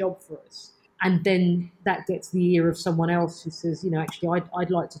really good job for us. And then that gets the ear of someone else who says, actually, I'd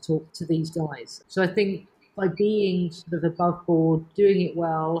like to talk to these guys. So I think by being sort of above board, doing it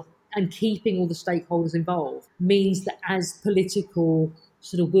well, and keeping all the stakeholders involved means that as political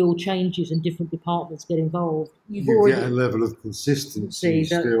sort of will changes and different departments get involved, you get a level of consistency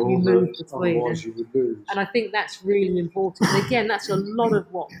that still, you move between. Otherwise you would lose. And I think that's really important. And again, that's a lot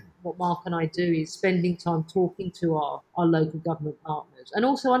of what Mark and I do, is spending time talking to our local government partners and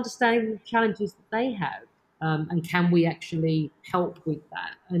also understanding the challenges that they have, and can we actually help with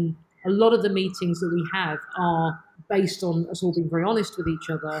that. And a lot of the meetings that we have are based on us all being very honest with each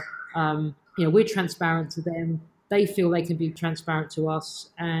other. We're transparent to them. They feel they can be transparent to us,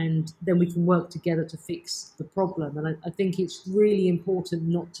 and then we can work together to fix the problem. And I think it's really important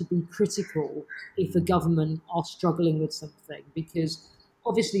not to be critical if a government are struggling with something, because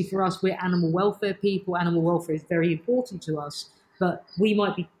obviously for us, we're animal welfare people. Animal welfare is very important to us, but we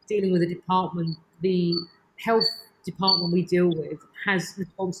might be dealing with a department, the health department we deal with has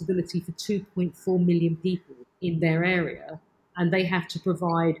responsibility for 2.4 million people in their area, and they have to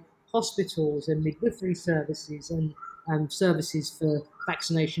provide hospitals and midwifery services and services for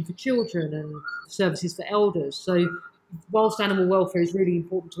vaccination for children and services for elders. So whilst animal welfare is really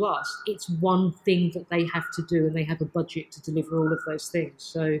important to us, it's one thing that they have to do, and they have a budget to deliver all of those things.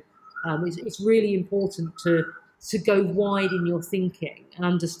 So it's really important to go wide in your thinking and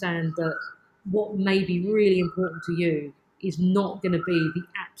understand that what may be really important to you is not going to be the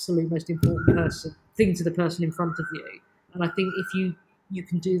absolute most important thing to the person in front of you. And I think if you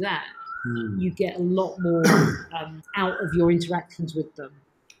can do that, you get a lot more out of your interactions with them.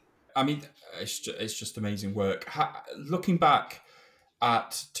 I mean, it's just amazing work. Looking back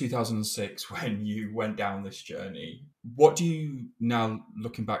at 2006, when you went down this journey, what do you now,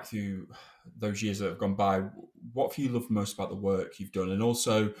 looking back through those years that have gone by, what have you loved most about the work you've done? And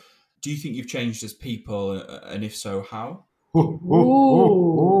also, do you think you've changed as people? And if so, how? I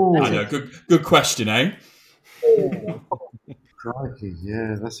know, good question, eh? Crikey,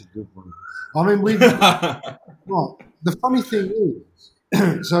 yeah, that's a good one. I mean, the funny thing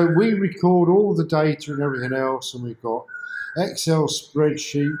is, so we record all the data and everything else, and we've got Excel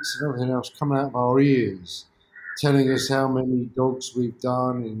spreadsheets and everything else coming out of our ears, telling us how many dogs we've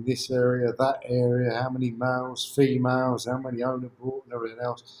done in this area, that area, how many males, females, how many owner brought, and everything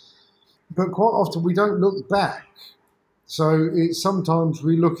else. But quite often we don't look back. So sometimes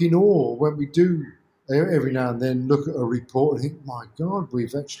we look in awe when we do every now and then look at a report and think, my God,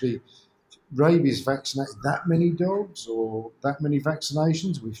 we've actually rabies vaccinated that many dogs, or that many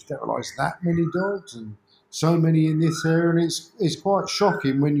vaccinations, we've sterilised that many dogs and so many in this area. And it's quite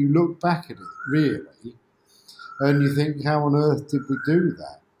shocking when you look back at it, really, and you think, how on earth did we do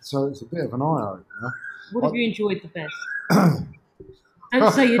that? So it's a bit of an eye-opener. What have you enjoyed the best?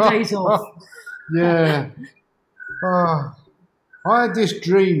 Don't say your days off. Yeah. I had this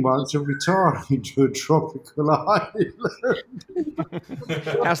dream once of retiring to a tropical island.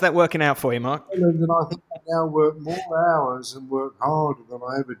 How's that working out for you, Mark? And I think I now work more hours and work harder than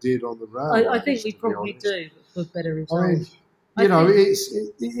I ever did on the railway. I think we probably do for better results. I mean, it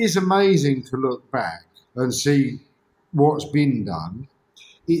is amazing to look back and see what's been done.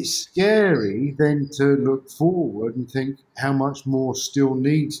 It's scary then to look forward and think how much more still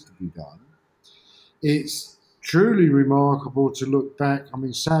needs to be done. It's truly remarkable to look back. I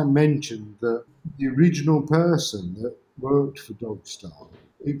mean, Sam mentioned that the original person that worked for Dogstar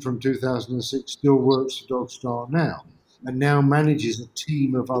from 2006 still works for Dogstar now, and now manages a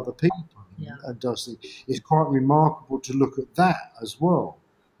team of other people and does things. It's quite remarkable to look at that as well,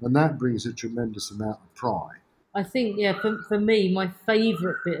 and that brings a tremendous amount of pride. I think, for me, my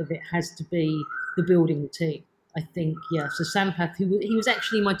favourite bit of it has to be the building the team. I think, so Sampath, he was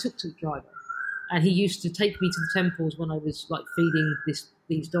actually my tuk-tuk driver. And he used to take me to the temples when I was like feeding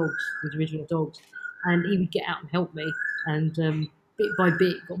these dogs, these original dogs, and he would get out and help me. And bit by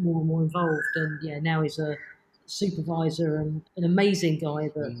bit, got more and more involved. And now he's a supervisor and an amazing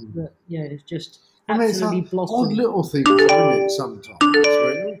guy that has just absolutely blossomed. Odd little things, isn't it? Sometimes,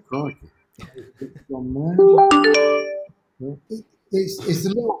 it's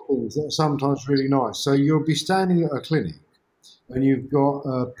the little things that are sometimes really nice. So you'll be standing at a clinic, and you've got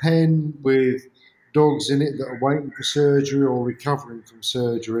a pen with dogs in it that are waiting for surgery or recovering from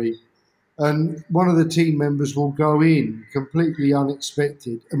surgery, And one of the team members will go in completely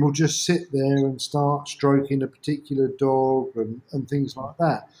unexpected and will just sit there and start stroking a particular dog and things like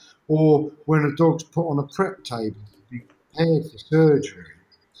that. Or when a dog's put on a prep table to be prepared for surgery,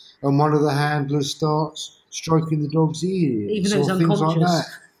 and one of the handlers starts stroking the dog's ears Even though or it's things like that.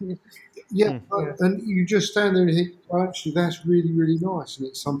 unconscious. Yeah, and you just stand there and think, well, actually, that's really, really nice, and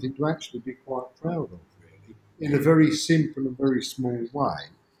it's something to actually be quite proud of, really, in a very simple and very small way.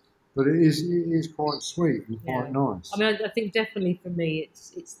 But it is quite sweet and quite nice. I mean, I think definitely for me,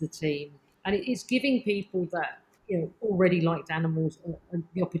 it's the team, and it's giving people that already liked animals and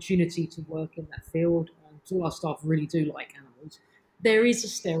the opportunity to work in that field. All our staff really do like animals. There is a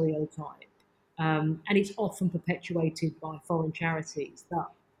stereotype, and it's often perpetuated by foreign charities that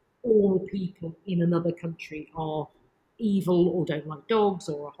all people in another country are evil or don't like dogs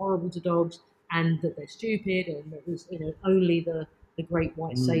or are horrible to dogs, and that they're stupid, and that there's only the great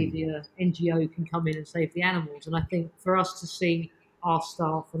white saviour NGO can come in and save the animals. And I think for us to see our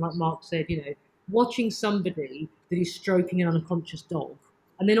staff, and like Mark said, watching somebody that is stroking an unconscious dog,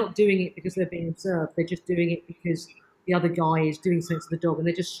 and they're not doing it because they're being observed, they're just doing it because the other guy is doing something to the dog, and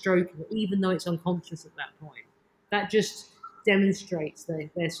they're just stroking it, even though it's unconscious at that point. That just demonstrates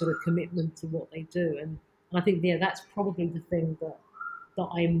their sort of commitment to what they do. And I think that's probably the thing that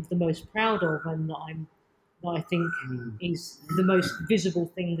I'm the most proud of, and that I think is the most visible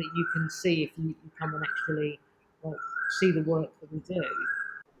thing that you can see if you come and actually see the work that we do.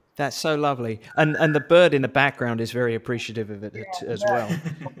 That's so lovely. And the bird in the background is very appreciative of it as well.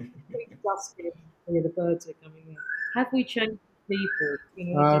 The birds are coming in. Have we changed people?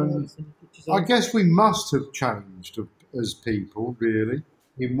 I guess we must have changed as people, really.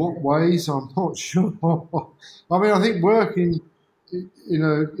 In what ways, I'm not sure. I mean, I think working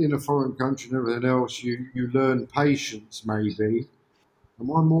in a foreign country and everything else, you learn patience, maybe.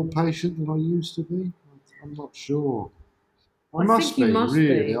 Am I more patient than I used to be? I'm not sure. I must be. I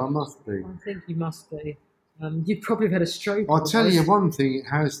must be. I think you must be. You've probably had a stroke. I'll tell you one thing it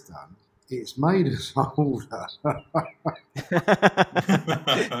has done. It's made us older.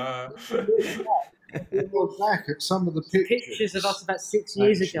 Look back at some of the pictures of us about 6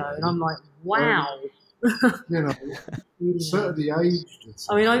 years ago, and I'm like, wow. Certainly aged.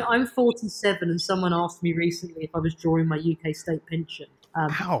 I mean, I'm 47, and someone asked me recently if I was drawing my UK state pension.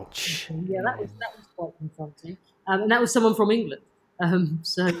 Ouch! Yeah, that was quite confronting, and that was someone from England.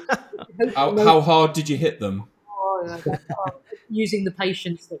 So, how hard did you hit them? Using the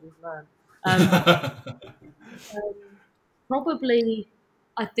patience that we've learned. Probably,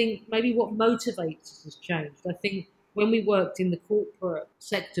 I think maybe what motivates us has changed. I think when we worked in the corporate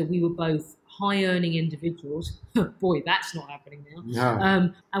sector, we were both high-earning individuals. Boy, that's not happening now.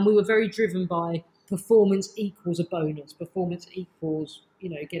 No. And we were very driven by performance equals a bonus. Performance equals,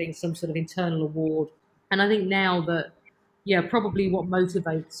 getting some sort of internal award. And I think now that, probably what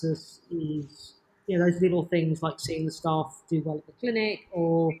motivates us is, those little things like seeing the staff do well at the clinic,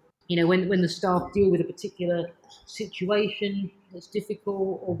 or, when the staff deal with a particular situation that's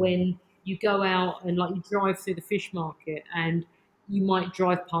difficult, or when you go out and you drive through the fish market and you might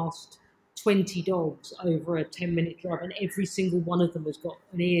drive past 20 dogs over a 10-minute drive, and every single one of them has got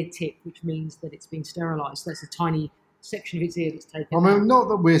an ear tip, which means that it's been sterilised. That's a tiny section of its ear that's taken out. I mean, not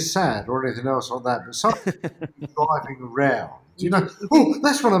that we're sad or anything else like that, but something driving around, oh,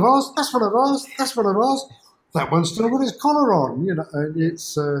 that's one of ours, that's one of ours, that's one of ours. That one's still with its collar on, and it's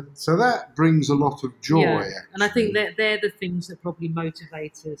so that brings a lot of joy. Yeah. And I think that they're the things that probably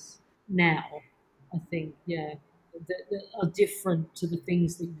motivate us now. I think, that are different to the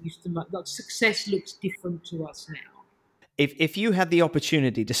things that used to make. Success looks different to us now. If you had the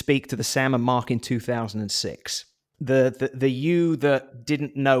opportunity to speak to the Sam and Mark in 2006, the you that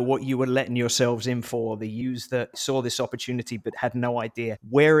didn't know what you were letting yourselves in for, the yous that saw this opportunity but had no idea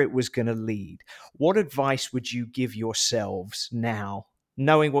where it was going to lead, what advice would you give yourselves now,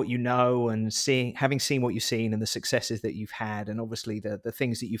 knowing what you know and having seen what you've seen and the successes that you've had, and obviously the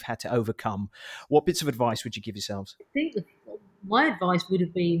things that you've had to overcome? What bits of advice would you give yourselves? I think my advice would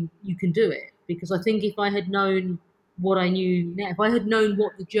have been, you can do it. Because I think if I had known what I knew now, if I had known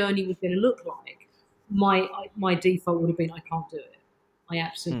what the journey was going to look like, my default would have been, I can't do it. I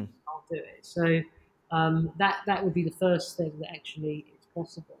absolutely can't do it. So that would be the first thing that actually is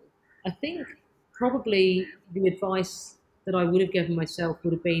possible. I think probably the advice that I would have given myself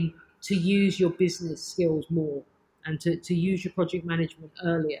would have been to use your business skills more, and to use your project management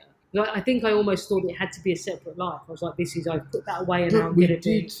earlier. I think I almost thought it had to be a separate life. I was like, I've put that away, and now I'm going to do.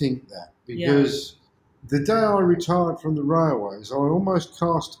 We did think that, because the day I retired from the railways, I almost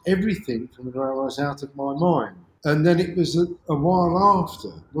cast everything from the railways out of my mind. And then it was a while after,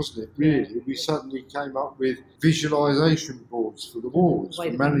 wasn't it, really? We suddenly came up with visualisation boards for the walls, The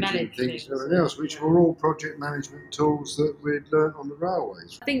way for that we managing manage things and things, everything else, which yeah. were all project management tools that we'd learnt on the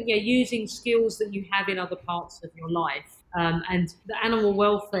railways. I think using skills that you have in other parts of your life, and the animal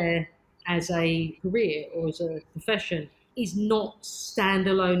welfare as a career or as a profession is not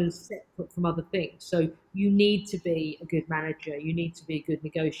standalone and separate from other things. So you need to be a good manager, you need to be a good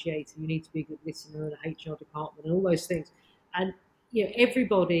negotiator, you need to be a good listener in the HR department, and all those things. And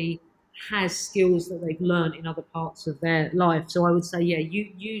everybody has skills that they've learned in other parts of their life. So I would say,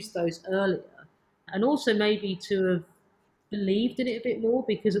 you use those earlier, and also maybe to have believed in it a bit more,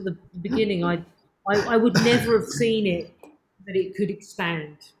 because at the beginning I would never have seen it that it could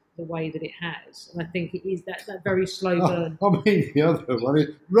expand the way that it has, and I think it is that very slow burn. I mean, the other one is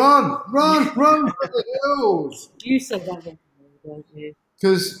run for the hills. You said that before, don't you?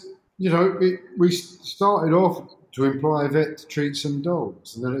 Because, we started off to employ a vet to treat some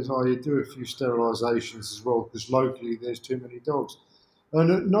dogs, and then it's you do a few sterilisations as well, because locally there's too many dogs.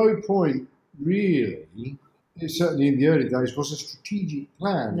 And at no point, really, certainly in the early days, was a strategic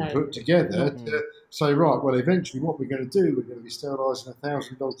plan put together to say, right, well, eventually what we're going to do, we're going to be sterilising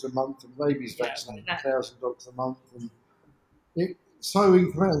 1,000 dogs a month and rabies vaccinating 1,000 dogs a month. And so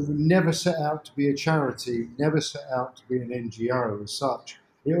incredible. We never set out to be a charity, never set out to be an NGO as such.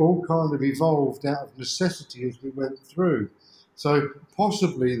 It all kind of evolved out of necessity as we went through. So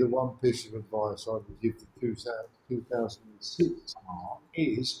possibly the one piece of advice I would give the 2006 mark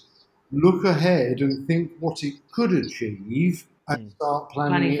is look ahead and think what it could achieve and start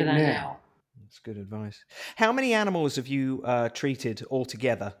planning it now. That's good advice. How many animals have you treated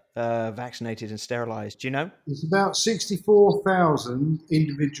altogether, vaccinated and sterilised? Do you know? There's about 64,000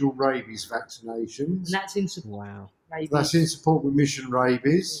 individual rabies vaccinations. And that's in support. Wow. Rabies. That's in support with Mission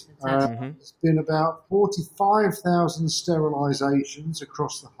Rabies. There's been about 45,000 sterilisations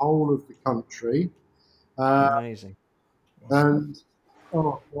across the whole of the country. Amazing. And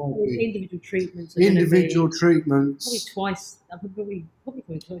individual treatments. Individual treatments. Probably twice. Probably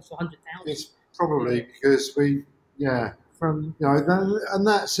coming close to 100,000. It's probably because from and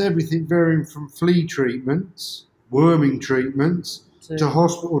that's everything varying from flea treatments, worming treatments, to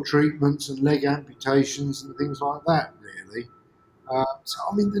hospital treatments and leg amputations and things like that, really. So,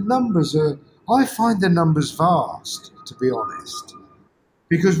 I mean, I find the numbers vast, to be honest,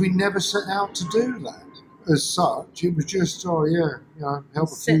 because we never set out to do that as such. It was just, help a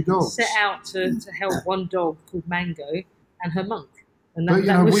few dogs. Set out to help one dog called Mango and her monk. And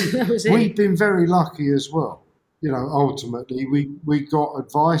that was it. We've been very lucky as well. Ultimately, we got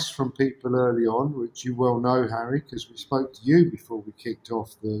advice from people early on, which you well know, Harry, because we spoke to you before we kicked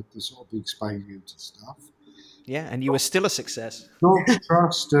off the sort of big spay neuter stuff. Yeah, and you were still a success. Dogs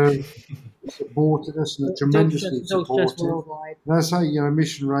Trust supported us and tremendously supported. And I say,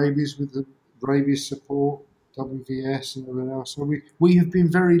 Mission Rabies with the rabies support, WVS and everything else. So we have been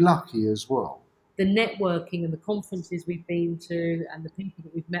very lucky as well. The networking and the conferences we've been to and the people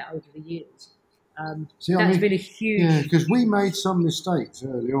that we've met over the years. That's been a huge... Yeah, because we made some mistakes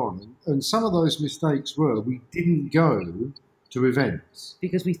early on, and some of those mistakes were we didn't go to events.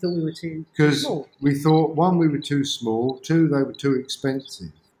 Because we thought we were too small. Because we thought, one, we were too small, two, they were too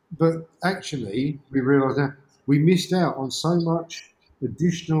expensive. But actually, we realised that we missed out on so much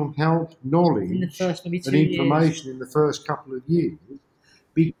additional help, knowledge, in the first maybe 2 and information in the first couple of years,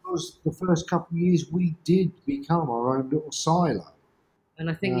 because the first couple of years we did become our own little silo. And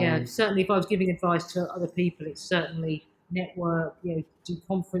I think, certainly if I was giving advice to other people, it's certainly network, do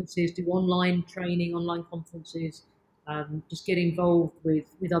conferences, do online training, online conferences, just get involved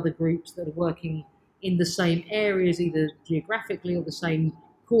with other groups that are working in the same areas, either geographically or the same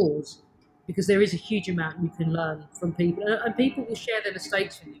cause, because there is a huge amount you can learn from people. And people will share their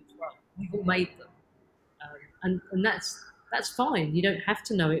mistakes with you as well. We've all made them. And that's fine. You don't have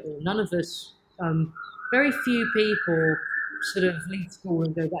to know it all. None of us, very few people sort of leave school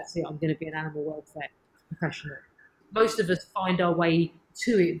and go, that's it, I'm going to be an animal welfare professional. Most of us find our way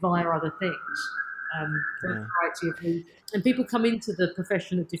to it via other things, for a variety of reasons. And people come into the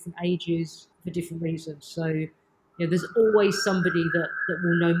profession at different ages for different reasons. So there's always somebody that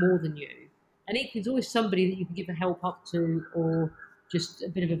will know more than you. And there's always somebody that you can give a help up to or just a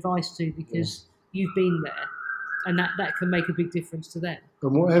bit of advice to, because you've been there. And that can make a big difference to them.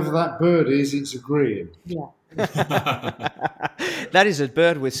 And whatever that bird is, it's agreeing. Yeah. That is a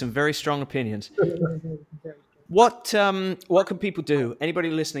bird with some very strong opinions. What can people do? Anybody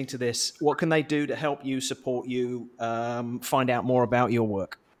listening to this, what can they do to help you, support you, find out more about your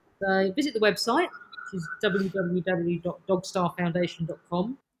work? So visit the website, which is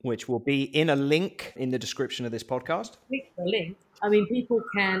www.dogstarfoundation.com. which will be in a link in the description of this podcast. Click the link. I mean, people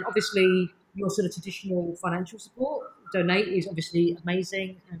can obviously your sort of traditional financial support. Donate is obviously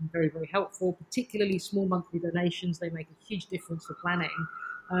amazing and very, very helpful, particularly small monthly donations. They make a huge difference for planning.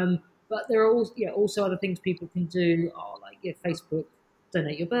 But there are also other things people can do, Facebook,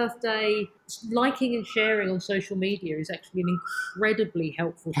 donate your birthday. Liking and sharing on social media is actually an incredibly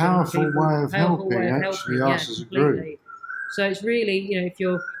helpful powerful thing. Way of helping us as a group. So it's really, if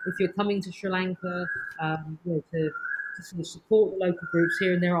you're coming to Sri Lanka, to sort of support the local groups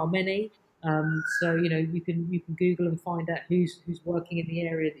here, and there are many. So you can Google and find out who's working in the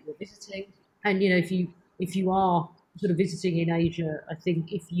area that you're visiting. And if you are sort of visiting in Asia, I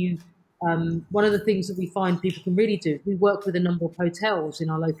think if you one of the things that we find people can really do, we work with a number of hotels in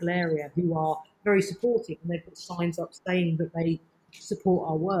our local area who are very supportive, and they've got signs up saying that they support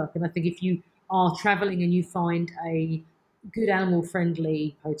our work. And I think if you are traveling and you find a good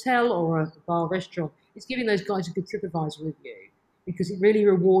animal-friendly hotel or a bar restaurant, it's giving those guys a good TripAdvisor review, because it really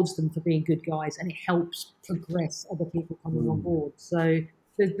rewards them for being good guys, and it helps progress other people coming on board. So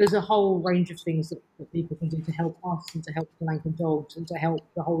there's a whole range of things that people can do to help us and to help Sri Lankan dogs and to help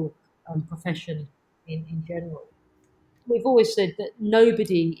the whole profession in general. We've always said that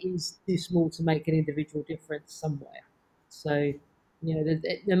nobody is too small to make an individual difference somewhere. So,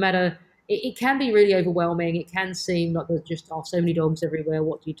 no matter, it can be really overwhelming. It can seem like there's just so many dogs everywhere.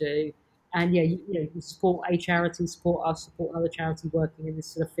 What do you do? And you support a charity, support us, support another charity working in this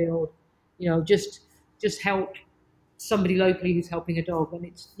sort of field. Just help somebody locally who's helping a dog. And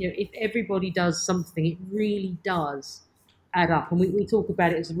it's if everybody does something, it really does add up. And we talk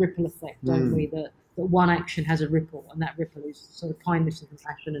about it as a ripple effect, don't we? That one action has a ripple, and that ripple is sort of kindness and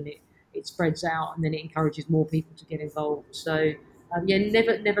compassion, and it spreads out, and then it encourages more people to get involved. So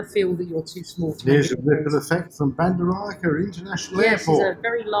never feel that you're too small. There's a ripple effect from Bandarayaka International Airport. Yes, it's a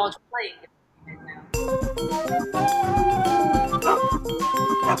very large plane.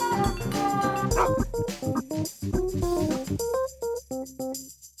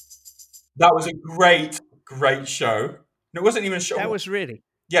 That was a great show. No, it wasn't even a show. That was really...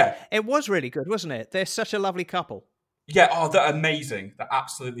 Yeah. It was really good, wasn't it? They're such a lovely couple. Yeah, they're amazing. They're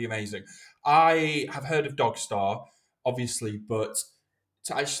absolutely amazing. I have heard of Dogstar, obviously, but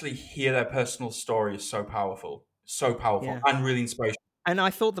to actually hear their personal story is so powerful and really inspirational. And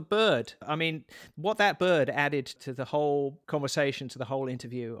I thought the bird, I mean, what that bird added to the whole conversation, to the whole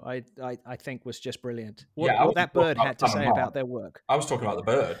interview, I think was just brilliant. What that bird had to say about their work. I was talking about the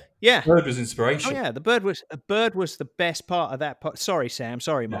bird. Yeah. The bird was inspiration. Oh, yeah. The bird was the best part of that part. Sorry, Sam.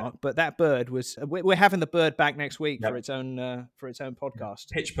 Sorry, Mark. But that bird was... We're having the bird back next week for its own podcast.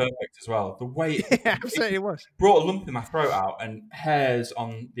 Pitch perfect as well. The way absolutely it was. Brought a lump in my throat out, and hairs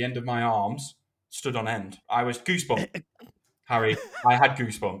on the end of my arms stood on end. I was goosebumps. Harry, I had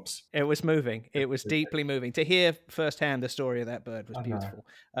goosebumps. It was moving. It was deeply moving. To hear firsthand the story of that bird was beautiful.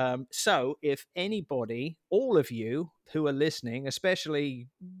 So if anybody, all of you who are listening, especially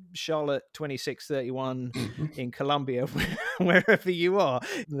Charlotte 2631 in Colombia, wherever you are,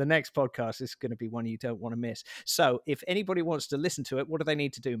 the next podcast is going to be one you don't want to miss. So if anybody wants to listen to it, what do they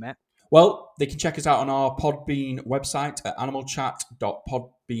need to do, Matt? Well, they can check us out on our Podbean website at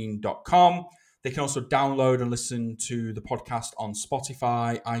animalchat.podbean.com. They can also download and listen to the podcast on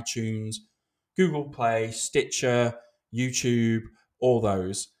Spotify, iTunes, Google Play, Stitcher, YouTube, all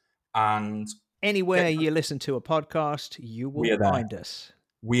those. And anywhere you listen to a podcast, you will find us.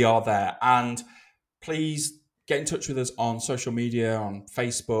 We are there. And please get in touch with us on social media, on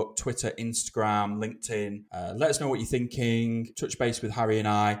Facebook, Twitter, Instagram, LinkedIn. Let us know what you're thinking. Touch base with Harry and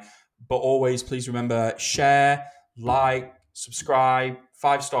I. But always, please remember, share, like, subscribe,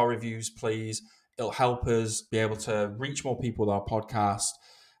 5-star reviews, please. It'll help us be able to reach more people with our podcast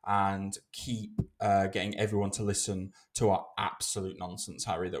and keep getting everyone to listen to our absolute nonsense,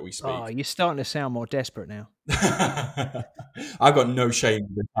 Harry, that we speak. Oh, you're starting to sound more desperate now. I've got no shame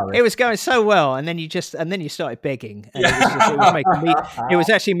with Harry. It was going so well, and then you started begging, and it was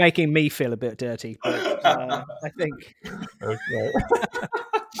actually making me feel a bit dirty. But I think. Okay.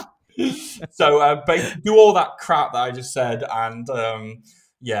 So do all that crap that I just said, and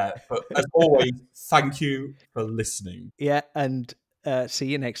but as always, thank you for listening. Yeah, and see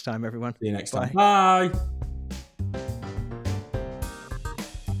you next time, everyone. See you next time. Bye.